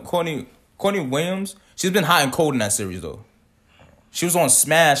Williams, she's been hot and cold in that series though. She was on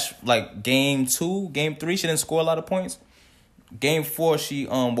smash like Game 2, Game 3. She didn't score a lot of points. Game 4, she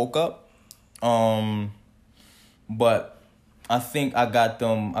woke up. But I think I got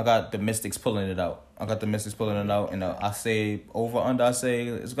the Mystics pulling it out. And I say over under. I say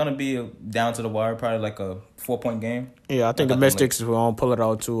it's gonna be down to the wire, probably like a 4-point game. Yeah, I think the Mystics will pull it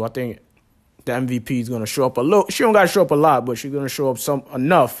out too. I think the MVP is gonna show up a little. She don't gotta show up a lot, but she's gonna show up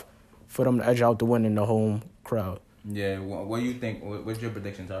enough for them to edge out the win in the home crowd. Yeah, what do you think? What's your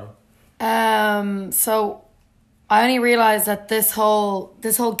prediction, Tara? So I only realized that this whole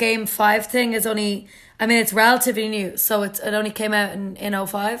Game 5 thing is only. I mean, it's relatively new, so it only came out in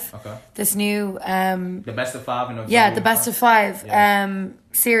 2005. Okay. This new the best of 5 in yeah, the best of 5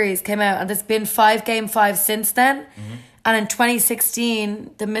 series came out, and there's been 5 Game 5 since then. Mm-hmm. And in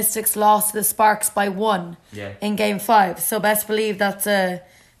 2016, the Mystics lost to the Sparks by 1 in Game 5. So best believe that's a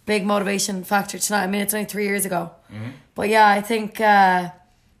big motivation factor tonight. I mean, it's only 3 years ago, but yeah, I think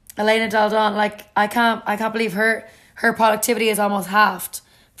Elena Delle Donne, like I can't believe her productivity is almost halved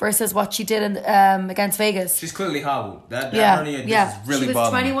versus what she did against Vegas. She's clearly hobbled. That hernia is really she was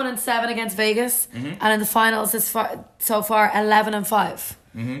bothering 21-7 against Vegas, and in the finals so far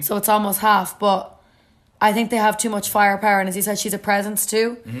 11-5. So it's almost half, but I think they have too much firepower, and as you said, she's a presence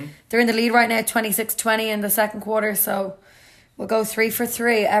too. They're in the lead right now, 26-20 in the second quarter, so we'll go 3 for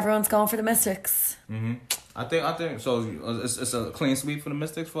 3. Everyone's going for the Mystics. I think so. It's a clean sweep for the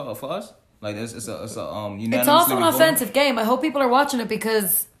Mystics for us. Like it's a unanimously. It's also an offensive game. I hope people are watching it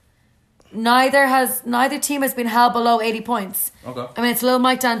because neither team has been held below 80 points. Okay. I mean, it's little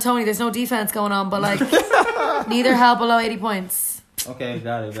Mike D'Antoni. There's no defense going on, but like neither held below 80 points. Okay,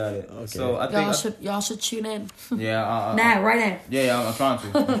 got it. Okay. So I think y'all should tune in. Yeah. Right now. Yeah, I'm trying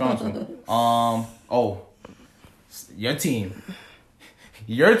to. Your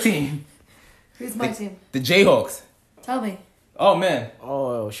team. Who's my team? The Jayhawks. Tell me. Oh man.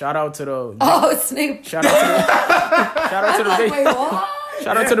 Oh, shout out to the. Oh, Snoop. Shout out to the big. Wait, what?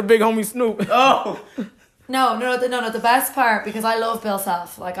 Shout out to the big homie Snoop. Oh. No. The best part, because I love Bill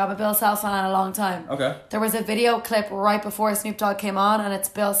Self. Like, I'm a Bill Self fan a long time. Okay. There was a video clip right before Snoop Dogg came on, and it's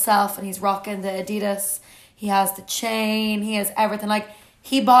Bill Self, and he's rocking the Adidas. He has the chain. He has everything. Like,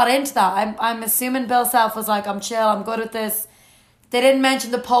 he bought into that. I'm assuming Bill Self was like, I'm chill. I'm good with this. They didn't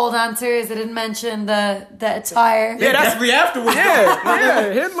mention the pole dancers. They didn't mention the attire. Yeah, that's me afterwards.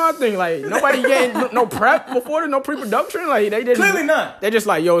 Yeah. Here's my thing. Like, nobody getting no prep before, no pre-production. Like, they didn't. Clearly not. They just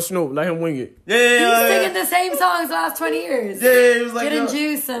like, yo, Snoop, let him wing it. Yeah. He's singing the same songs the last 20 years. Yeah, he was like, Good and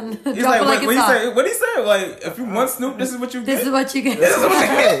juice and he's drop like, it like it's hot. what he say? Like, if you want Snoop, this is what you get. This is what you get.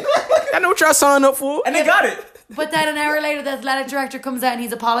 I know what y'all signed up for. And they got it. But then an hour later, the athletic director comes out and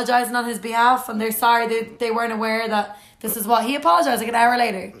he's apologizing on his behalf, and they're sorry they weren't aware that this is what he apologized like an hour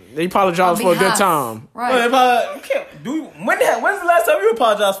later. They apologized for a good time. Right. When's the last time you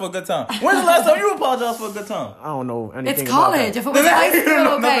apologized for a good time? When's the last time you apologized for a good time? I don't know anything. It's college. If it was high school,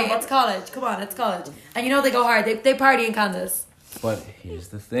 okay. No. It's college. Come on, it's college. And you know they go hard. They party in Kansas. But here's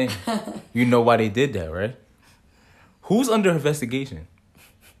the thing. You know why they did that, right? Who's under investigation?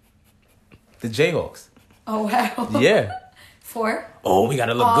 The Jayhawks. Oh, wow. Yeah. 4? Oh, we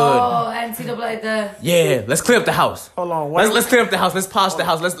gotta look good. Oh, NCAA Yeah, let's clear up the house. Hold on. Let's clear up the house. Let's polish the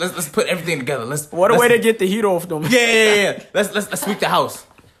house. Let's put everything together. What a way to get the heat off them. Yeah. Let's sweep the house.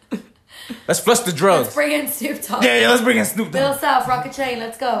 Let's flush the drugs. Let's bring in Snoop Dogg. Yeah, let's bring in Snoop Bill Dogg. South, Rocket Chain,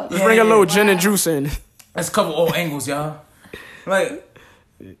 let's go. Let's bring a little gin and juice in. Let's cover all angles, y'all. Like,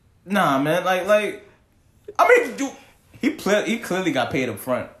 nah, man. Like, I mean, dude, he clearly got paid up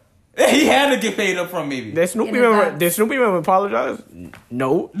front. He had to get paid up front, maybe. Did Snoopy ever apologize?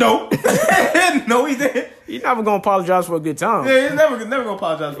 No. No, he didn't. He's never gonna apologize for a good time. Yeah, he's never gonna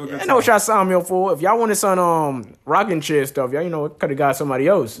apologize for a good time. I know what y'all signed me up for. If y'all wanted some rocking chair stuff, y'all could have got somebody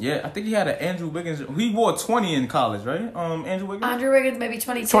else. Yeah, I think he had an Andrew Wiggins. He wore 20 in college, right? Andrew Wiggins. Andrew Wiggins, maybe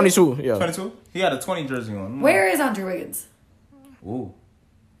 22. 22, yeah. 22. He had a 20 jersey on. Where is Andrew Wiggins? Ooh.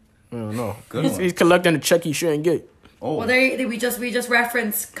 I don't know. Good one. He's collecting a check he shouldn't get. Oh. Well, we just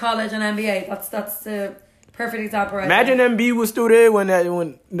referenced college and NBA. That's the perfect example right Imagine there. MB was still there when that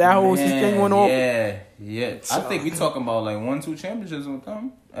whole thing went off. Yeah. I think we talking about like 1-2 championships with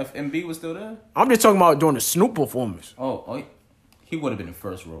them. If MB was still there. I'm just talking about during the Snoop performance. Oh, he would have been in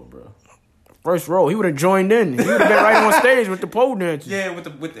first row, bro. First row. He would have joined in. He would have been right on stage with the pole dancers. Yeah, with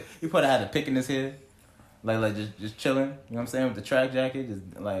the he probably had a pick in his head, like just chilling. You know what I'm saying, with the track jacket,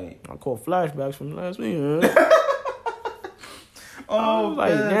 just like. I caught flashbacks from last week. Man. Oh,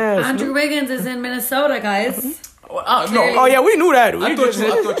 like, damn. Andrew Wiggins is in Minnesota, guys. Oh yeah, we knew that. I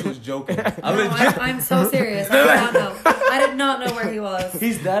thought you was joking. I'm so serious. I did not know. I did not know where he was.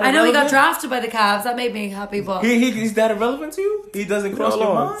 He's that. I know he got irrelevant? drafted by the Cavs. That made me happy, but He's that irrelevant to you? He doesn't cross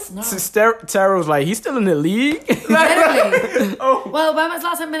your mind? no. Tara was like, he's still in the league. Literally. Oh. Well, when was the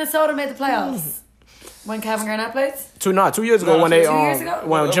last time Minnesota made the playoffs? When Kevin Garnett played? 2 years ago No, when they 2 years ago?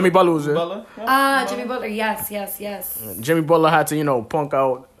 when Jimmy Butler was there. Butler? Yeah. Jimmy Butler. Yes. Jimmy Butler had to punk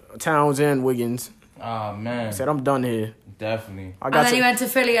out Towns and Wiggins. Oh man, Said, I'm done here. definitely. I And got then to, he went to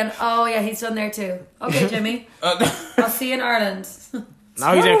Philly, and oh yeah, he's done there too. Okay, Jimmy, I'll see you in Ireland.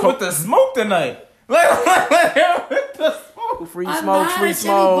 now he's in with the smoke tonight. With the smoke. free I'm smoke, mad free at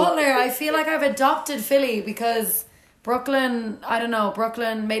Jimmy smoke. Butler. I feel like I've adopted Philly because Brooklyn. I don't know.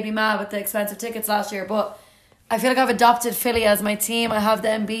 Brooklyn made me mad with the expensive tickets last year, but I feel like I've adopted Philly as my team. I have the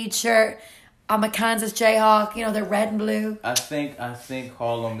Embiid shirt. I'm a Kansas Jayhawk. You know, they're red and blue. I think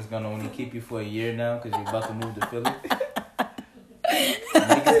Harlem is gonna only keep you for a year now because you're about to move to Philly.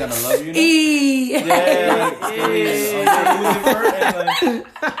 Niggas gonna love you now. Yeah,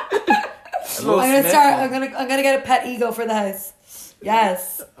 I'm gonna get a pet ego for the house.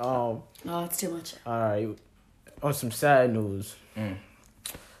 Yes. Um, Oh, it's too much. all right. On some sad news.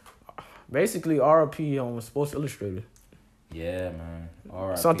 Basically, RP on Sports Illustrated. Yeah, man. All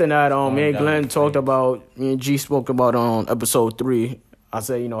right. Something that me and Glenn talked about. Me and G spoke about on episode 3. I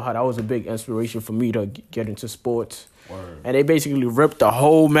said, how that was a big inspiration for me to get into sports. Word. And they basically ripped the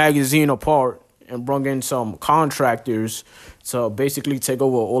whole magazine apart and brought in some contractors to basically take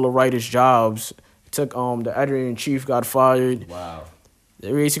over all the writers' jobs. Took the editor-in-chief got fired. Wow.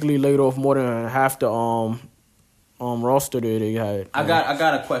 They basically laid off more than half the roster that they had. I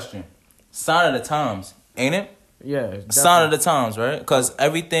got a question. Sign of the times, ain't it? Yeah. Definitely. Sign of the times, right? Because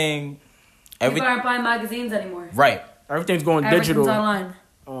everything. People aren't buying magazines anymore. Right. Everything's going Everything's digital.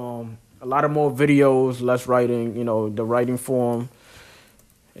 online. A lot of more videos, less writing. The writing form,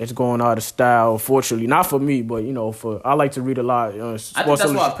 it's going out of style. Fortunately, not for me, but I like to read a lot. I think that's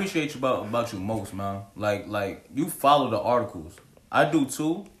what I appreciate about you most, man. Like you follow the articles. I do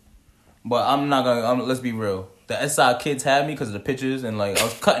too, but I'm not gonna. Let's be real. The SI kids had me because of the pictures and I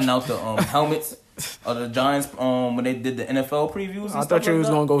was cutting out the helmets of the Giants when they did the NFL previews. And I thought you was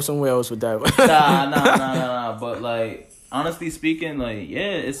gonna go somewhere else with that. Nah. But honestly speaking,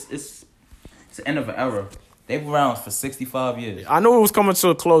 it's the end of an era. They've been around for 65 years. I know it was coming to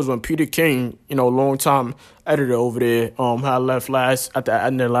a close when Peter King, long-time editor over there, had left at the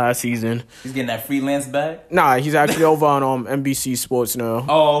end of last season. He's getting that freelance bag? Nah, he's actually over on NBC Sports now.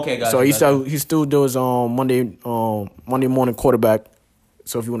 Oh, okay, gotcha. So he still does Monday morning quarterback.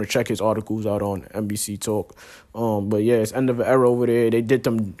 So if you want to check his articles out on NBC Talk. But yeah, it's end of an era over there. They did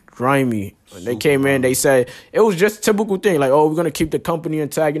them grimy. They came in, they said it was just a typical thing. Like, we're going to keep the company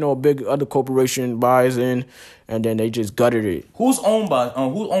intact. A big other corporation buys in. And then they just gutted it. Who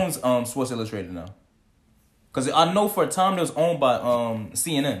owns Sports Illustrated now? Because I know for a time it was owned by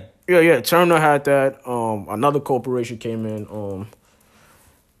CNN. Yeah. Turner had that. Another corporation came in.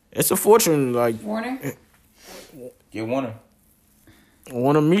 It's a fortune, like Warner. Yeah, Warner.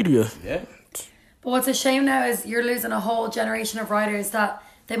 Warner Media. Yeah. But what's a shame now is you're losing a whole generation of writers that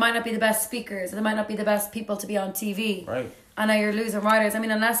they might not be the best speakers, or they might not be the best people to be on TV. Right. And now you're losing writers. I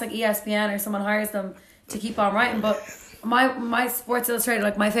mean, unless ESPN or someone hires them to keep on writing. But my Sports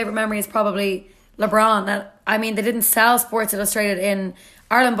Illustrated, my favorite memory is probably LeBron. And they didn't sell Sports Illustrated in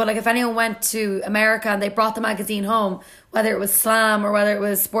Ireland, but if anyone went to America and they brought the magazine home, whether it was Slam or whether it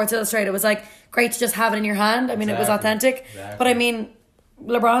was Sports Illustrated, it was great to just have it in your hand. It was authentic. Exactly. But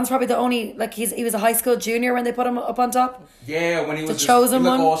LeBron's probably the only he was a high school junior when they put him up on top. Yeah, when he was chosen he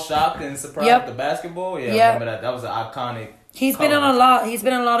looked one. all shocked and surprised at the basketball. Yeah, I remember that. That was an iconic. He's been on a lot. He's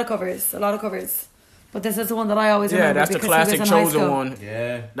been on a lot of covers. But this is the one that I always remember. Yeah, that's the because he classic was in high chosen school. one.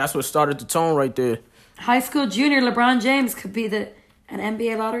 Yeah, That's what started the tone right there. High school junior LeBron James could be an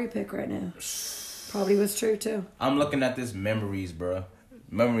NBA lottery pick right now. Probably was true too. I'm looking at this memories, bro.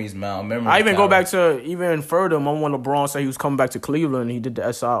 Memories, man. Memories. I even go back to even further. Remember when LeBron said he was coming back to Cleveland? He did the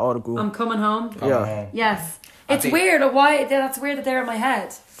SI article. I'm coming home. Yeah. Yes. I It's think- weird. Why? That's weird that they're in my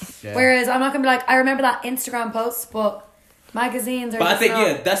head. Yeah. Whereas I'm not going to be I remember that Instagram post, but magazines are But I just think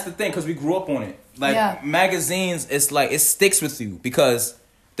not. that's the thing because we grew up on it. Yeah. Magazines, it's it sticks with you because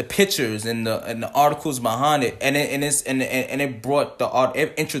the pictures and the articles behind it, and it brought the art.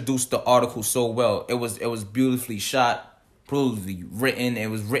 It introduced the article so well. It was beautifully shot, brutally written.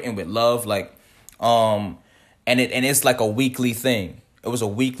 It was written with love, like, and it's like a weekly thing. It was a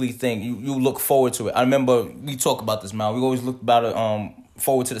weekly thing. You look forward to it. I remember we talk about this, man. We always look about it.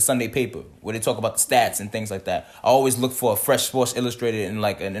 Forward to the Sunday paper where they talk about the stats and things like that. I always look for a fresh Sports Illustrated in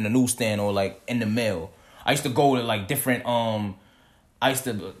like in a newsstand or like in the mail. I used to go to like different. I used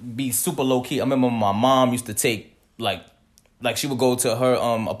to be super low key. I remember my mom used to take like she would go to her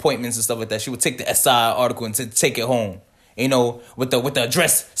appointments and stuff like that. She would take the SI article and take it home. You know, with the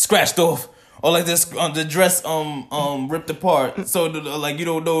address scratched off. Or like this, the dress ripped apart, so like you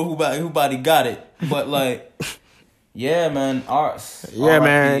don't know who body got it, but like, yeah, man, yeah,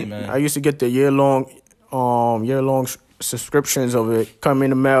 man. I used to get the year long subscriptions of it come in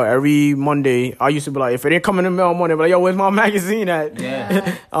the mail every Monday. I used to be like, if it didn't come in the mail on Monday, but like, yo, where's my magazine at?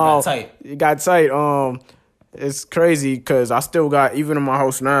 Yeah, got tight. It got tight. It's crazy because I still got, even in my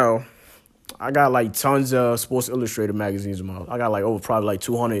house now, I got like tons of Sports Illustrated magazines in my house. I got like probably like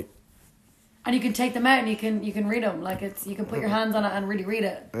 200. And you can take them out and you can read them. Like you can put your hands on it and really read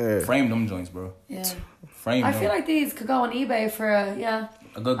it. Yeah. Frame them joints, bro. Yeah. Frame them. I feel like these could go on eBay for a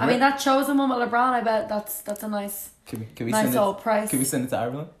good grip. I mean, that chosen one with LeBron, I bet that's a nice nice old price. Can we send it to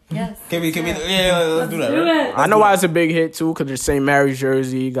Ireland? Yes. Can we let's do that, right? I know why it's a big hit too, because it's St. Mary's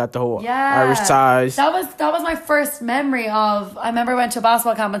jersey, got the whole Irish ties. That was my first memory of. I remember I went to a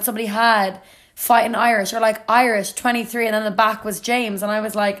basketball camp and somebody had Fighting Irish or like Irish 23, and then the back was James, and I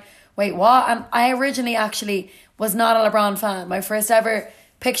was like, wait, what? And I originally actually was not a LeBron fan. My first ever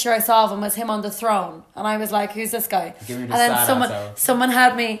picture I saw of him was him on the throne, and I was like, "Who's this guy?" And then someone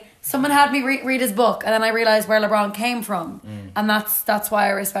had me read his book, and then I realized where LeBron came from, and that's why I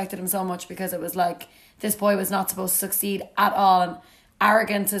respected him so much, because it was like this boy was not supposed to succeed at all, and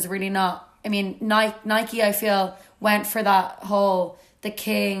arrogance is really not. I mean, Nike I feel went for that whole the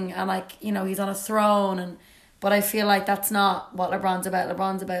king and like, you know, he's on a throne, but I feel like that's not what LeBron's about.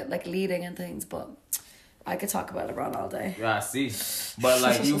 LeBron's about like leading and things, but I could talk about LeBron all day. Yeah, I see. But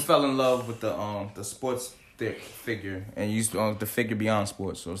like you fell in love with the sports figure, and you the figure beyond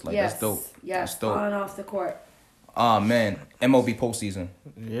sports. So it's like that's dope. Yes, that's dope. on and off the court. Oh man, MLB postseason.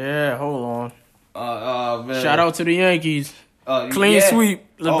 Yeah, hold on. Man. Shout out to the Yankees. Clean sweep.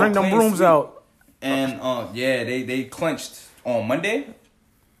 Let's bring them brooms sweep. Out. And they clinched on Monday.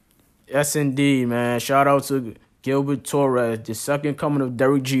 Yes, indeed, man. Shout out to Gilbert Torres, the second coming of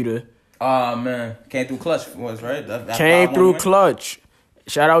Derek Jeter. Oh, man. Came through clutch was, right? Came through clutch.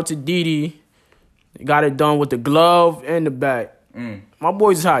 Shout out to Didi. Got it done with the glove and the bat. My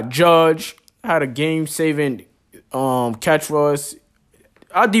boys had Judge. Had a game-saving catch for us.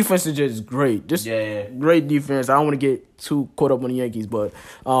 Our defense is just great. Just great defense. I don't want to get too caught up on the Yankees, but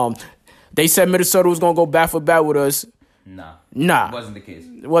they said Minnesota was going to go bat for bat with us. Nah. It wasn't the case.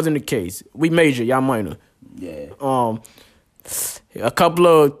 It wasn't the case. We major, y'all minor. Yeah. A couple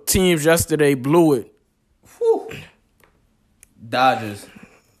of teams yesterday blew it. Whew. Dodgers.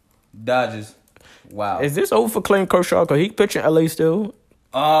 Wow. Is this over for Clayton Kershaw? Because he pitching LA still.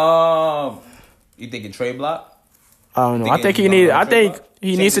 You thinking trade block? I don't know. I think he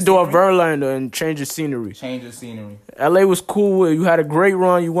needs to do a Verlander and change the scenery. LA was cool. You had a great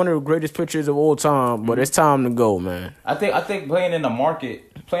run. You one of the greatest pitchers of all time. But it's time to go, man. I think playing in a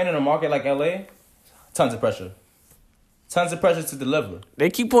market like LA, tons of pressure. Tons of pressure to deliver. They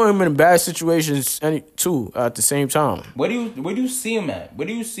keep putting him in bad situations too at the same time. Where do you see him at? Where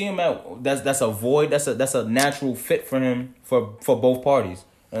do you see him at? That's a void. That's a natural fit for him for both parties.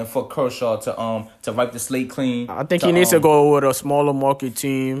 And for Kershaw to wipe the slate clean. I think he needs to go with a smaller market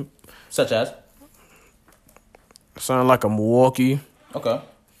team. Such as? Something like a Milwaukee. Okay.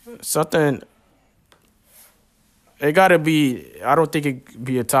 Something. It gotta be. I don't think it could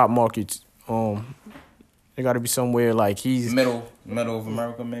be a top market. It gotta be somewhere like he's middle of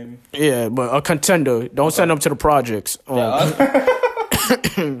America, maybe. Yeah, but a contender. Don't send him to the projects. Don't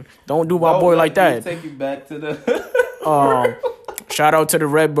do my boy like that. Take you back to the. Shout out to the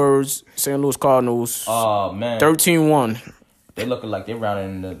Redbirds, St. Louis Cardinals. Oh, man. 13-1. They looking like they're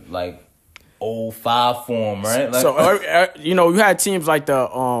rounding in the, 05 form, right? You had teams like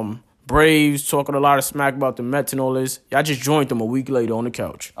the Braves talking a lot of smack about the Mets and all this. Y'all just joined them a week later on the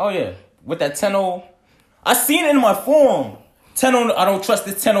couch. Oh, yeah. With that 10-0. I seen it in my form. 10-0, I don't trust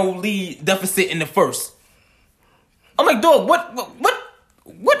this 10-0 lead deficit in the first. I'm like, dog,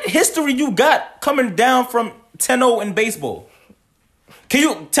 what history you got coming down from 10-0 in baseball?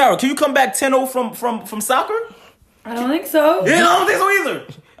 Tara, can you come back 10-0 from soccer? I don't think so. Yeah, I don't think so either.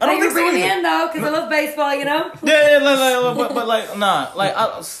 I don't think so either. Bring me in though, because I love baseball, you know.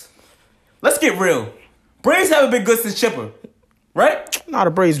 Let's get real. Braves haven't been good since Chipper, right? Nah,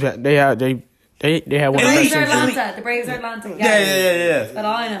 the Braves they They had one of the Braves best are teams. Atlanta. The Braves are Atlanta. Yeah. That's all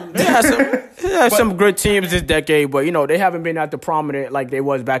I know. They had some good teams this decade, but they haven't been at the prominent like they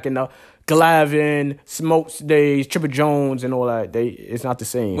was back in the Glavine, Smokes days, Chipper Jones, and all that. It's not the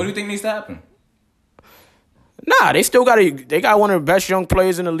same. What do you think needs to happen? Nah, they still they got one of the best young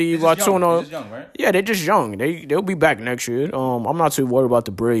players in the league. They're just young. Arturo. They're just young, right? Yeah, they're just young. They'll be back next year. I'm not too worried about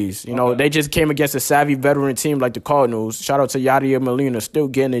the Braves. Okay. They just came against a savvy veteran team like the Cardinals. Shout out to Yadier Molina, still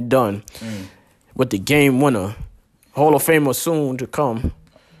getting it done with the game winner, Hall of Famer soon to come.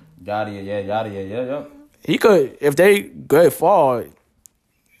 Yada. He could, if they get far,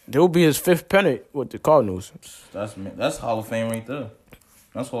 they'll be his 5th pennant with the Cardinals. That's Hall of Fame right there.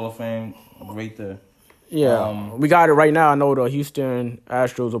 That's Hall of Fame right there. Yeah, we got it right now. I know the Houston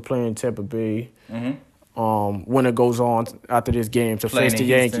Astros are playing Tampa Bay. Winner goes on after this game to face the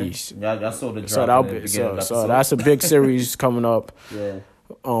Yankees. Yeah, I saw the So drop. so that's a big series coming up. Yeah.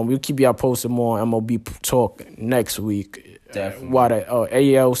 We'll keep y'all posted more on MLB talk next week. Definitely. While the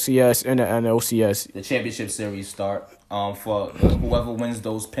ALCS and the NLCS. The championship series start for whoever wins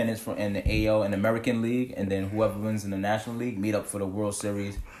those pennants in the AL and American League, and then whoever wins in the National League meet up for the World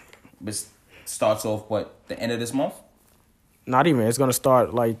Series. Which starts off the end of this month? Not even. It's gonna start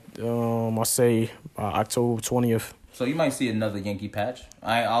I say October 20th. So you might see another Yankee patch.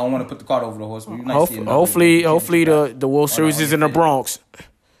 I don't want to put the cart over the horse, but you might see another. Hopefully the World Series is in the Bronx.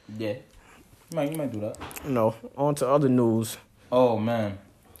 Yeah, you might do that. On to other news. Oh man,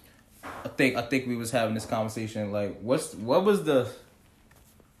 I think we was having this conversation. Like, what was the?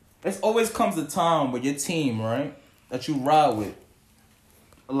 It always comes a time with your team, right, that you ride with.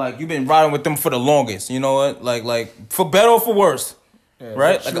 Like, you've been riding with them for the longest. You know what? Like for better or for worse,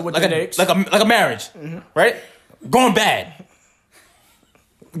 right? Like a marriage, right? Going bad.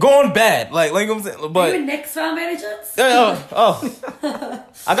 Like I'm saying, but Are you a Knicks fan, by any chance?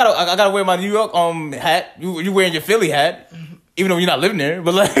 I gotta wear my New York hat. You wearing your Philly hat, even though you're not living there.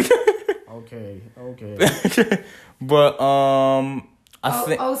 But like, okay. But I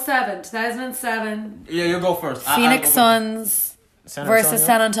think 2007. Yeah, you go first. Phoenix Suns versus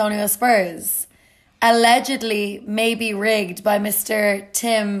San Antonio Spurs. Allegedly, maybe rigged by Mr.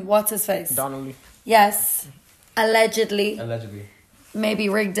 Tim. What's his face? Donnelly. Yes, allegedly. Maybe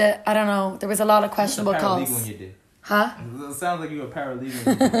rigged it. I don't know. There was a lot of questionable calls. When you did. Huh? It sounds like you were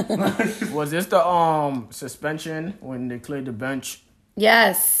paralegal. Was this the suspension when they cleared the bench?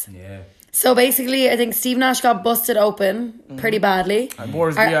 Yes. Yeah. So basically, I think Steve Nash got busted open pretty badly.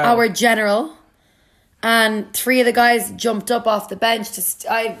 Our general. And 3 of the guys jumped up off the bench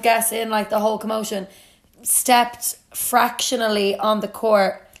I guess in like the whole commotion, stepped fractionally on the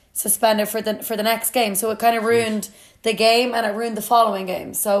court, suspended for the next game. So it kind of ruined the game and it ruined the following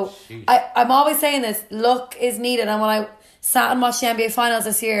game. So I'm always saying this, luck is needed. And when I sat and watched the NBA Finals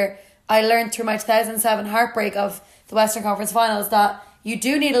this year, I learned through my 2007 heartbreak of the Western Conference Finals that you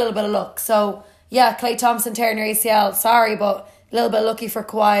do need a little bit of luck. So yeah, Klay Thompson tearing your ACL, sorry, but a little bit lucky for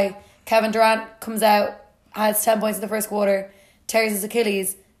Kawhi. Kevin Durant comes out, has 10 points in the first quarter, tears his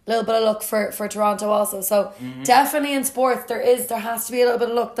Achilles. A little bit of luck for Toronto also. So definitely in sports there has to be a little bit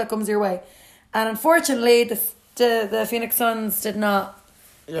of luck that comes your way. And unfortunately the Phoenix Suns did not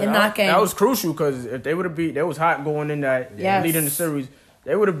in that game. That was crucial because if they would have beat, they was hot going in that leading the series.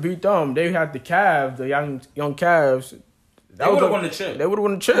 They would have beat them. They had the Cavs, the young Cavs. They would have won the chip. They would have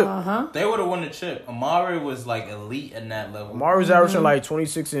won the chip. They would have won the chip. Amari was like elite in that level. Amari was averaging like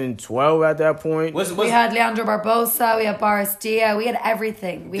 26 and 12 at that point. We had Leandro Barbosa, we had Boris Dia, we had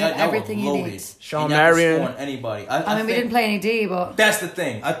everything. We had everything you need. Sean Marion. Anybody. I mean, we didn't play any D, but that's the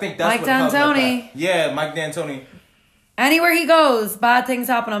thing. I think that's Mike D'Antoni. Yeah, Mike D'Antoni. Anywhere he goes, bad things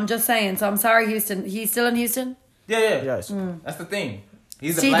happen. I'm just saying. So I'm sorry, Houston. He's still in Houston? Yeah. Yes. That's the thing.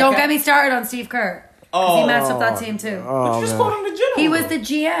 Steve, don't get me started on Steve Kerr. He messed up that team too. But you just called him the general. He was the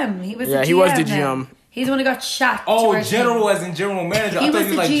GM. He was the GM. GM. He's the one who got shacked. Oh, general as in general manager. I thought he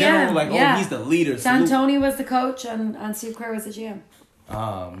was like GM. General, like, he's the leader. D'Antoni was the coach and Steve Kerr was the GM.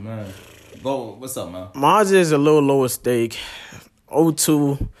 Oh, man. Go. What's up, man? Mine is a little lower stake.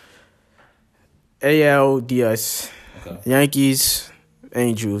 0-2 ALDS. Okay. Yankees,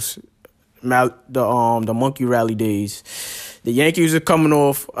 Angels. The Monkey Rally days. The Yankees are coming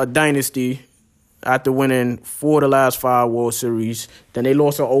off a dynasty after winning 4 of the last 5 World Series. Then they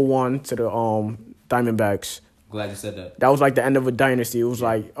lost an 0-1 to the Diamondbacks. Glad you said that. That was like the end of a dynasty. It was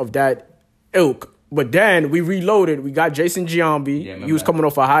like of that ilk. But then we reloaded. We got Jason Giambi. Yeah, he was coming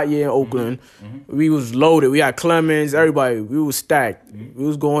off a hot year in Oakland. We was loaded. We had Clemens, everybody. We was stacked. We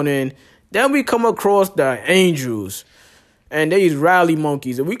was going in. Then we come across the Angels. And these rally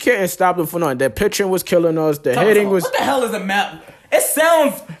monkeys. And we can't stop them for nothing. Their pitching was killing us. The hitting was... What the hell is the map? It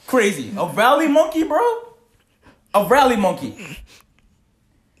sounds crazy. A rally monkey, bro? A rally monkey.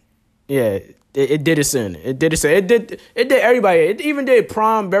 Yeah, it did its in. It did its in. It did everybody. It even did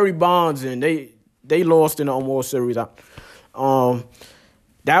Prime, Barry Bonds, and they lost in the World Series.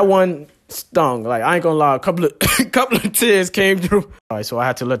 That one stung. Like, I ain't gonna lie, a couple of tears came through. All right, so I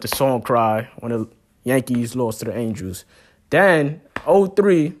had to let the song cry when the Yankees lost to the Angels. Then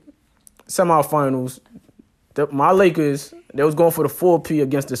 2003 semifinals, my Lakers, they was going for the 4P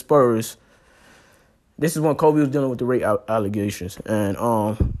against the Spurs. This is when Kobe was dealing with the rape allegations, and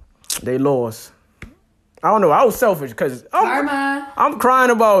they lost. I don't know. I was selfish because I'm crying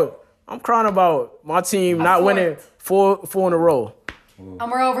about my team not winning four in a row.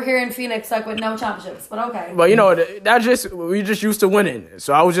 And we're over here in Phoenix like with no championships, but okay. But you know we just used to winning,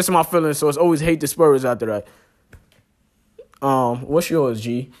 so I was just in my feelings. So it's always hate the Spurs after that. What's yours,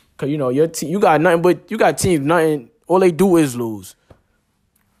 G? Cause you know your team, you got teams nothing. All they do is lose.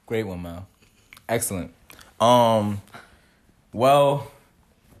 Great one, man. Excellent. Well,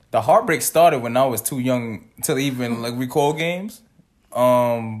 the heartbreak started when I was too young to even like recall games. But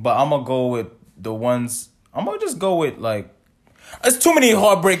I'm gonna go with the ones. I'm gonna just go with like. It's too many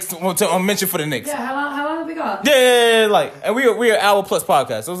heartbreaks to mention for the Knicks. Yeah, how long have we got? Yeah, like, and we're an hour plus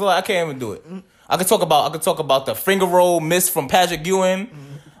podcast. So it's like I can't even do it. I could talk about the finger roll miss from Patrick Ewing.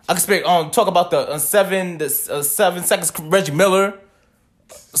 I could talk about the 7 seconds Reggie Miller,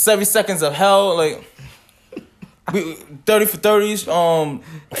 70 seconds of hell, like 30 for 30s.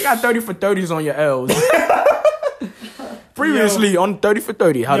 They got 30 for 30s on your L's. Previously on 30 for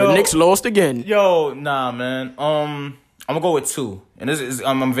 30, the Knicks lost again. Yo, nah, man. I'm gonna go with 2, and this is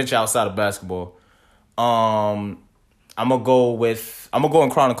I'm gonna venture outside of basketball. I'm gonna go in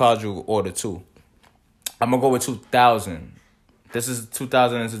chronological order 2. I'm gonna go with 2000. This is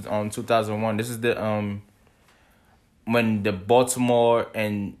 2000. This is 2001. This is the when the Baltimore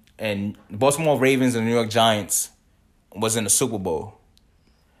Ravens and New York Giants was in the Super Bowl.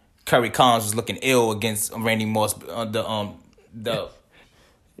 Kerry Collins was looking ill against Randy Moss.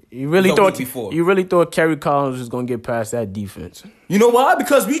 You really thought Kerry Collins was gonna get past that defense? You know why?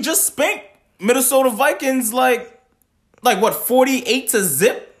 Because we just spanked Minnesota Vikings like what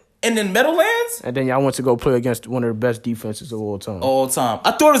 48-0 in the Meadowlands, and then y'all went to go play against one of the best defenses of all time.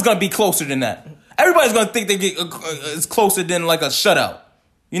 I thought it was gonna be closer than that. Everybody's gonna think it's closer than like a shutout.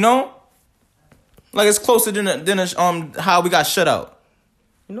 You know, like it's closer than how we got shut out.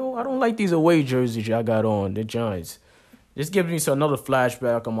 You know, I don't like these away jerseys y'all got on, the Giants. This gives me another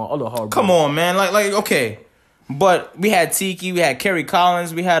flashback on my other heartbreak. Come on, man. Like okay. But we had Tiki, we had Kerry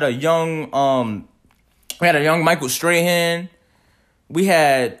Collins, we had a young Michael Strahan, we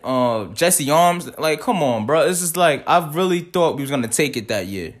had Jesse Arms. Like, come on, bro. It's just like I really thought we was gonna take it that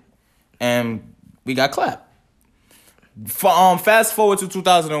year. And we got clapped. Fast forward to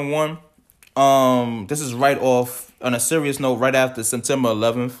 2001. This is right off on a serious note, right after September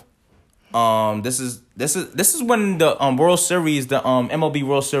 11th. This is when the World Series, the MLB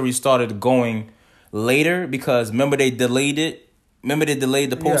World Series started going later because remember they delayed it. Remember they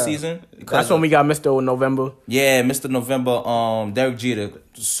delayed the postseason. That's when we got Mr. November. Yeah, Mr. November. Derek Jeter,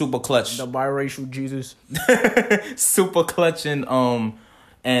 super clutch. The biracial Jesus. Super clutch and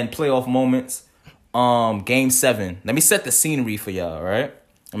playoff moments. Game 7. Let me set the scenery for y'all. All right.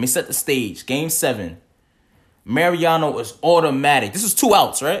 Let me set the stage. Game 7. Mariano is automatic. This is 2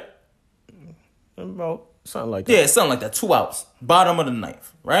 outs, right? About something like that. Yeah, something like that. 2 outs. Bottom of the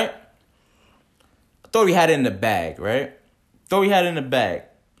 9th, right? I thought he had it in the bag, right?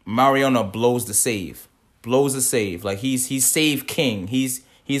 Mariano blows the save. Like he's save king. He's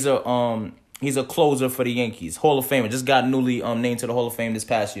a closer for the Yankees. Hall of Famer. Just got newly named to the Hall of Fame this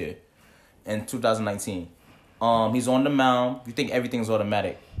past year in 2019. He's on the mound. You think everything's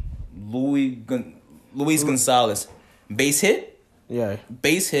automatic. Luis Gonzalez. Base hit? Yeah.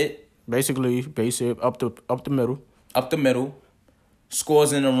 Base hit. Basically, base hit up the middle. Up the middle.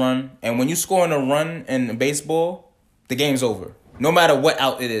 Scores in a run. And when you score in a run in baseball, the game's over. No matter what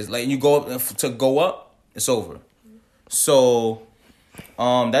out it is. Like, you go up, it's over. So,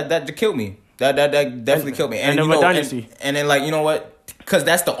 that killed me. That definitely killed me. And you know, dynasty. And then, like, you know what? Because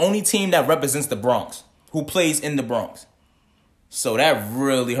that's the only team that represents the Bronx. Who plays in the Bronx. So that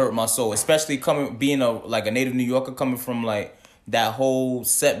really hurt my soul. Especially being a native New Yorker coming from, like, that whole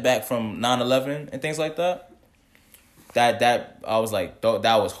setback from 9/11 and things like that. That I was like,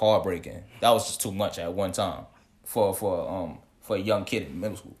 that was heartbreaking. That was just too much at one time for a young kid in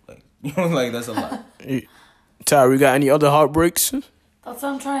middle school. Like, you know, like that's a lot. Ty, we got any other heartbreaks? That's what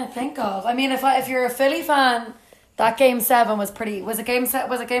I'm trying to think of. I mean, if you're a Philly fan, that Game 7 was pretty. Was it Game 7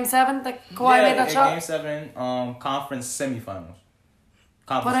 that Kawhi made that shot? Game 7, conference semifinals.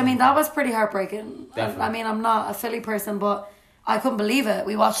 But I mean, that was pretty heartbreaking. Definitely. I mean, I'm not a Philly person, but I couldn't believe it.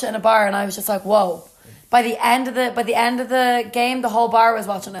 We watched it in a bar, and I was just like, "Whoa!" By the end of the game, the whole bar was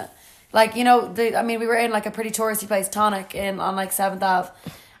watching it. Like, you know, we were in like a pretty touristy place, Tonic, on like 7th Ave.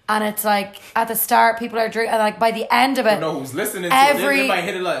 And it's like, at the start, people are drinking, and like by the end of it, I don't know who's listening to it. They might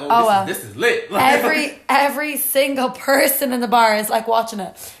hit it like, this is lit. every single person in the bar is like watching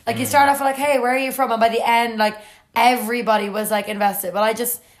it. Like you start off with like, hey, where are you from? And by the end, like everybody was like invested. But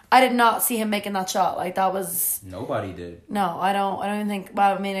I did not see him making that shot. Like that was Nobody did. No, I don't even think.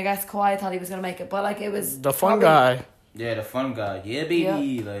 Well, I mean, I guess Kawhi thought he was gonna make it, but like it was The fun guy. Yeah, the fun guy. Yeah,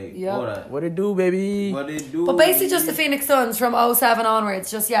 baby. All that. What it do, baby? What it do? But basically, just the Phoenix Suns from 07 onwards.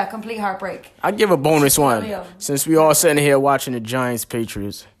 Just complete heartbreak. I give a bonus one Yeah. since we all sitting here watching the Giants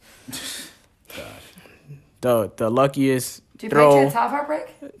Patriots. The luckiest Do throw, Patriots have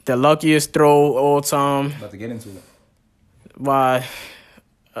heartbreak? the luckiest throw all time About to get into it. by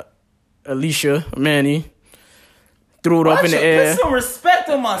Alicia Manny. Threw it up in the air. Put some respect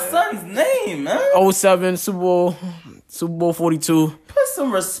on my son's name, man. 07 Super Bowl 42. Put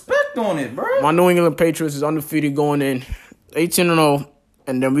some respect on it, bro. My New England Patriots is undefeated going in 18-0,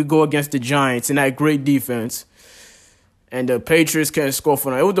 and then we go against the Giants in that great defense. And the Patriots can't score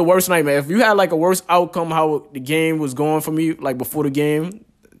for them. It was the worst nightmare. If you had like a worse outcome how the game was going for me, like before the game,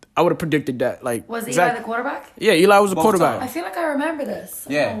 I would have predicted that. Like, Was Eli the quarterback? Yeah, Eli was the Both quarterback. times. I feel like I remember this.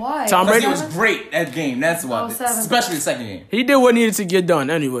 I Yeah. don't know why. Tom Because Brady he was great that game. That's why. 07. Especially the second game. He did what needed to get done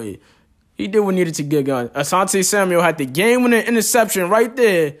anyway. He did what needed to get done. Asante Samuel had the game-winning interception right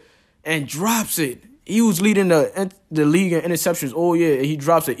there and drops it. He was leading the league in interceptions all year, and he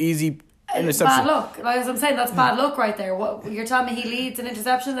drops an easy interception. Bad luck. Like as I'm saying, that's bad luck right there. What you're telling me? He leads in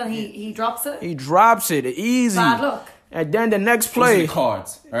interceptions and he drops it. He drops it easy. Bad luck. And then the next It was in play, the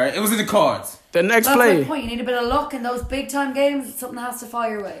cards. All right? It was in the cards. the next That's play, the point. You need a bit of luck in those big time games. Something has to fall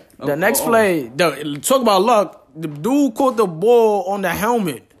your way. the next play. Talk about luck. The dude caught the ball on the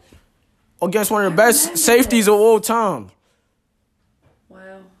helmet against one of the best safeties of all time.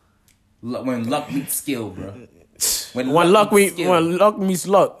 Wow. When luck meets skill, bro. When luck meets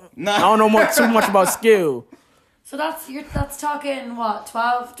luck. Nah. I don't know too much about skill. So that's talking what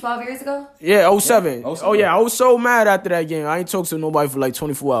 12 years ago. Yeah, 07. Yeah, 07. Oh, yeah, I was so mad after that game. I ain't talked to nobody for like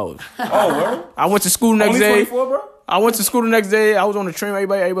 24 hours. Oh, word? I went to school the next Only day. 24, bro? I went to school the next day. I was on the train.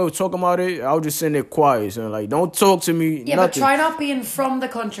 Everybody was talking about it. I was just sitting there quiet. So like, don't talk to me. Yeah, but nothing. try not being from the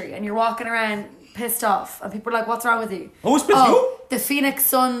country and you're walking around pissed off and people are like, "What's wrong with you?" Who's pissed? The Phoenix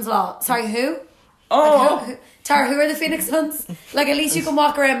Suns lot. Sorry, who? Oh. Like, Tara, who are the Phoenix Suns? Like, at least you can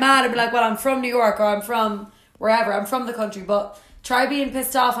walk around mad and be like, well, I'm from New York or I'm from wherever. I'm from the country. But try being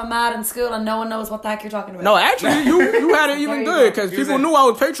pissed off and mad in school and no one knows what the heck you're talking about. No, actually, you had it even There you good go. because people knew I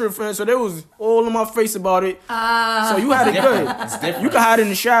was a Patriot fan, so they was all in my face about it. So you had it good. It's different. You could hide in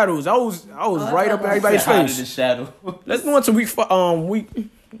the shadows. I was right up in everybody's Hide in face. the shadow. Let's go into week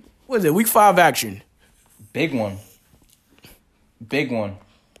 5 action. Big one.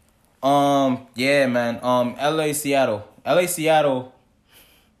 Yeah, man. LA, Seattle.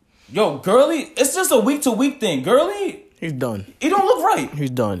 Yo, Gurley, it's just a week-to-week thing. Gurley, He's done. he don't look right. He's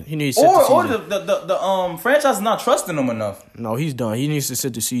done. He needs to sit the Or season. the franchise is not trusting him enough. No, he's done. He needs to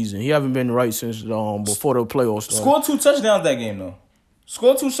sit the season. He haven't been right since before the playoffs started. Scored 2 touchdowns that game, though.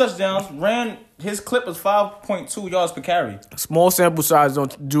 Scored 2 touchdowns. Ran, his clip was 5.2 yards per carry. Small sample size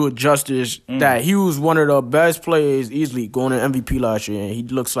don't do it justice. That he was one of the best players easily going to MVP last year, and he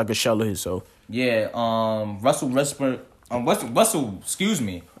looks like a shell of himself. Yeah, Russell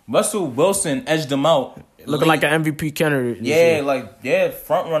Wilson edged him out. Looking like an MVP candidate. this year.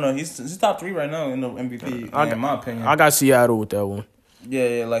 Front runner. He's top 3 right now in the MVP, in my opinion. I got Seattle with that one.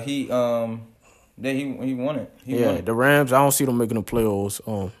 Yeah, like he won it. He won it. The Rams, I don't see them making the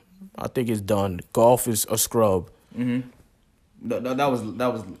playoffs. I think it's done. Golf is a scrub. That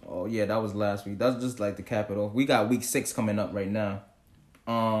was last week. That's just like the cap it off. We got week 6 coming up right now.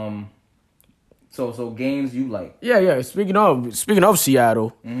 So games you like? Yeah. Speaking of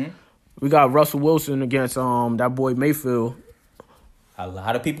Seattle, we got Russell Wilson against that boy Mayfield. A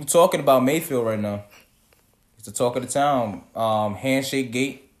lot of people talking about Mayfield right now. It's the talk of the town. Handshake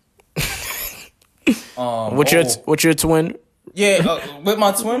gate. What's your twin? Yeah, with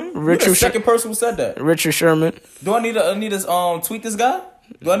my twin. Richard You're the second person who said that. Richard Sherman. Do I need to tweet this guy?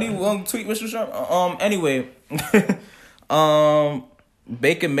 Do I need to tweet Richard Sherman? Anyway,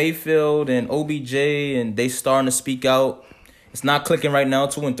 Baker Mayfield and OBJ and they starting to speak out. It's not clicking right now.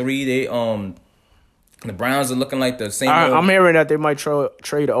 2-3. They the Browns are looking like the same. I'm hearing that they might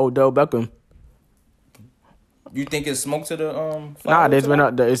trade Odell Beckham. You think it's smoke to the Nah, there's been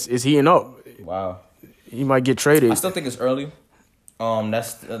it's heating up. Wow. He might get traded. I still think it's early.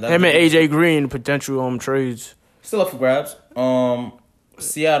 That's Him and AJ Green potential trades. still up for grabs.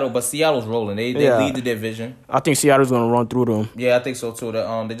 Seattle, but Seattle's rolling. They lead the division. I think Seattle's gonna run through them. Yeah, I think so too.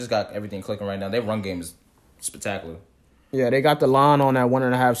 They just got everything clicking right now. Their run game is spectacular. Yeah, they got the line on that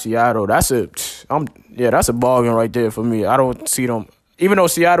 1.5 Seattle. That's a bargain right there for me. I don't see them, even though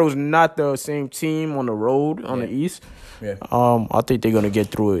Seattle's not the same team on the road on the East. Yeah. I think they're gonna get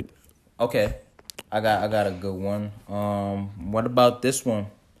through it. Okay, I got a good one. What about this one?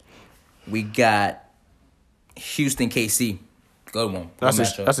 We got Houston KC. Good one. That's a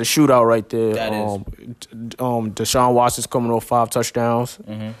shootout right there. That is. Deshaun Watson's coming off 5 touchdowns.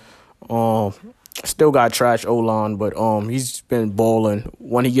 Still got trash O-line, but he's been balling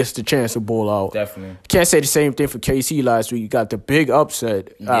when he gets the chance to ball out. Definitely. Can't say the same thing for KC last week. You got the big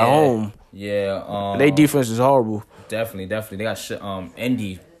upset at home. Yeah. Their defense is horrible. Definitely. They got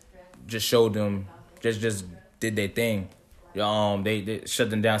Indy just showed them just did their thing. They shut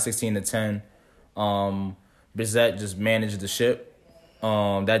them down 16-10. Brissett just managed the ship.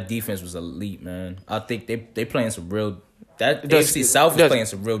 That defense was elite, man. I think they playing some real. That AFC South is playing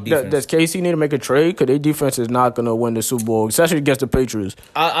some real defense. Does KC need to make a trade? Because their defense is not going to win the Super Bowl, especially against the Patriots.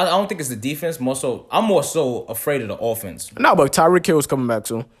 I don't think it's the defense. I'm more so afraid of the offense. No, but Tyreek Hill's coming back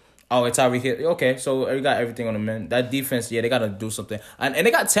soon. Oh, it's Tyreek Hill. Okay, so you got everything on the men. That defense, they got to do something. And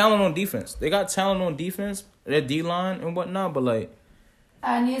they got talent on defense. Their D-line and whatnot, but like...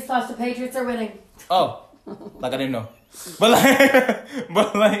 Newsflash, the Patriots are winning. Oh, like I didn't know. But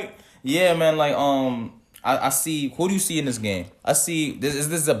like, yeah, man, like, I see, who do you see in this game? I see, is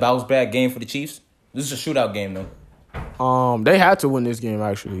this a bounce back game for the Chiefs? This is a shootout game, though. They had to win this game,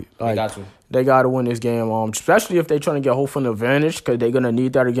 actually. They got to. They got to win this game, especially if they're trying to get home from the advantage, because they're going to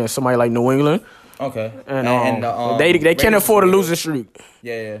need that against somebody like New England. Okay. And they can't afford a losing streak.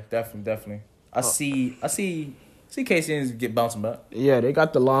 Yeah, definitely. I see KC get bouncing back. Yeah, they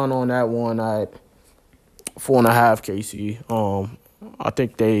got the line on that one at 4.5 KC.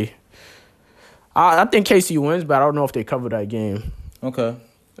 I think KC wins, but I don't know if they cover that game. Okay.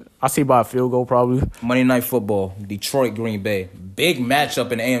 I see by a field goal probably. Monday Night Football, Detroit, Green Bay. Big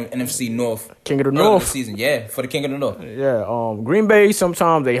matchup in the NFC North. King of the North. The season. Yeah, for the King of the North. Yeah, Green Bay,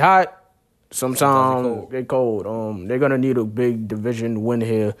 sometimes they hot, sometimes they cold. They're going to need a big division win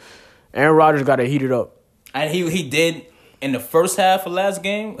here. Aaron Rodgers got to heat it up. And he did in the first half of last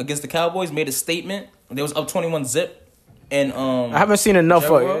game against the Cowboys, made a statement. They was up 21-0. And I haven't seen enough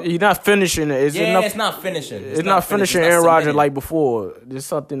of it. He's not finishing it. It's not finishing. It's not finishing Aaron Rodgers like before. There's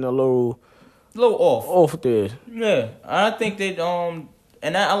something a little off there. Yeah, I think they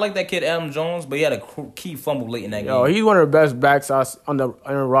and I like that kid Adam Jones, but he had a key fumble late in that game. He's one of the best backs under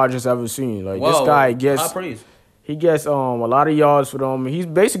Aaron Rodgers ever seen. Like this guy gets high praise. He gets a lot of yards for them. He's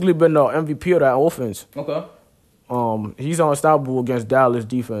basically been the MVP of that offense. Okay. He's unstoppable against Dallas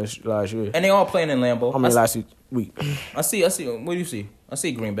defense last year. And they all playing in Lambeau. Last week. I see. What do you see? I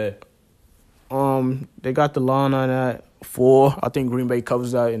see Green Bay. They got the line on that 4. I think Green Bay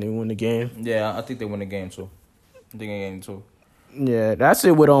covers that and they win the game. Yeah, I think they win the game too. Yeah, that's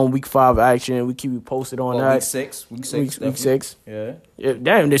it with week 5 action. We keep you posted on that. Week six. Yeah.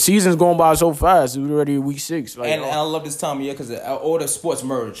 Damn, the season's going by so fast. We're already week 6. Like, and I love this time of year because all the sports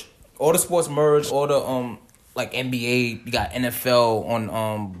merge. All the like NBA, you got NFL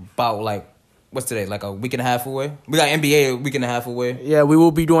on about like what's today? Like a week and a half away. We got NBA a week and a half away. Yeah, we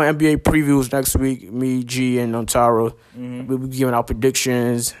will be doing NBA previews next week. Me, G, and Tara. We'll be giving out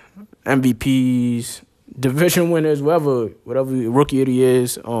predictions, MVPs, division winners, whatever rookie it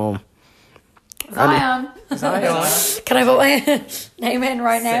is. Zion. Can I put my name in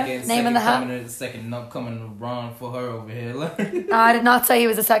right now? Name in the hat. Second coming LeBron for her over here. No, I did not say he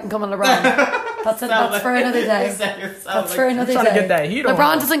was the second coming LeBron. That's for another day. That's for another day. Trying to get that heat on.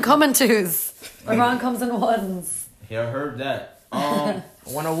 LeBron doesn't come in 2s. LeBron comes in 1s. Yeah, I heard that.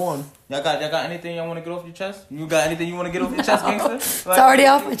 101. Y'all got anything y'all want to get off your chest? You got anything you want to get off your chest, gangster? It's already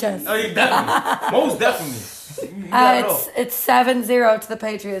off my chest. Oh, you definitely. Most definitely. It's 7-0 to the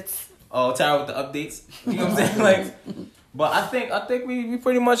Patriots. Oh, Tara with the updates. You know what I'm saying? But I think we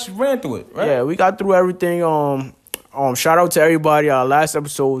pretty much ran through it, right? Yeah, we got through everything. Shout out to everybody. Our last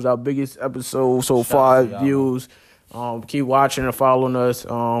episode was our biggest episode so far. Views. Keep watching and following us.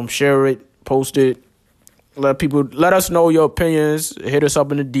 Share it, post it. Let us know your opinions. Hit us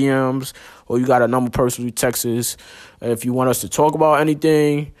up in the DMs, or you got a number personally. Text us if you want us to talk about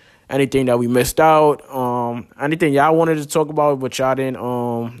anything that we missed out. Anything y'all wanted to talk about, but y'all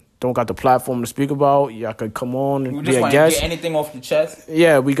didn't. Don't got the platform to speak about. Y'all could come on and be a guest. Get anything off your chest?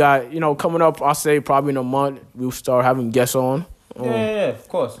 Yeah, we got coming up. I'll say probably in a month we'll start having guests on. Yeah, of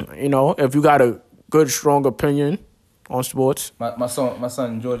course. If you got a good, strong opinion on sports. My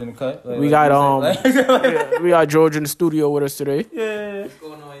son George in the cut. We got we got George in the studio with us today. Yeah. What's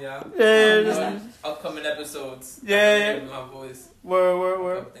going on, y'all? Yeah. Upcoming episodes. Yeah. My voice.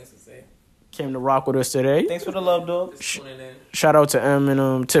 Word. Things to say. Came to rock with us today. Thanks for the love, dog. Just tuning in. Shout out to M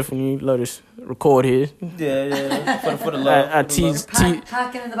and Tiffany. Let us record here Yeah. For the love. at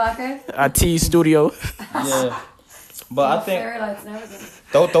Packing in the background. T Studio. Yeah. But I think Fairy lights and everything.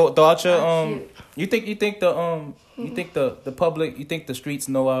 throw out your Cute. you think the public, you think the streets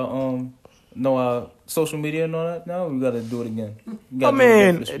know our social media and all that? No, we gotta do it again. I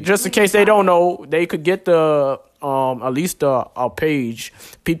mean, just in case they don't know, they could get the at least our page,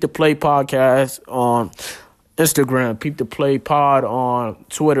 Peep the Play Podcast on Instagram, Peep the Play Pod on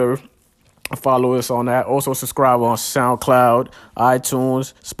Twitter. Follow us on that. Also subscribe on SoundCloud,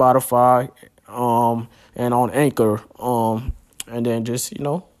 iTunes, Spotify, and on Anchor. And then just,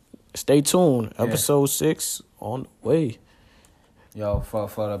 stay tuned. Yeah. Episode 6 on the way. Yo, for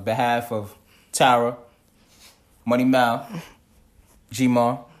the behalf of Tara, Money Mal,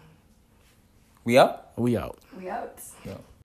 G-Mar, we up? We out. We out.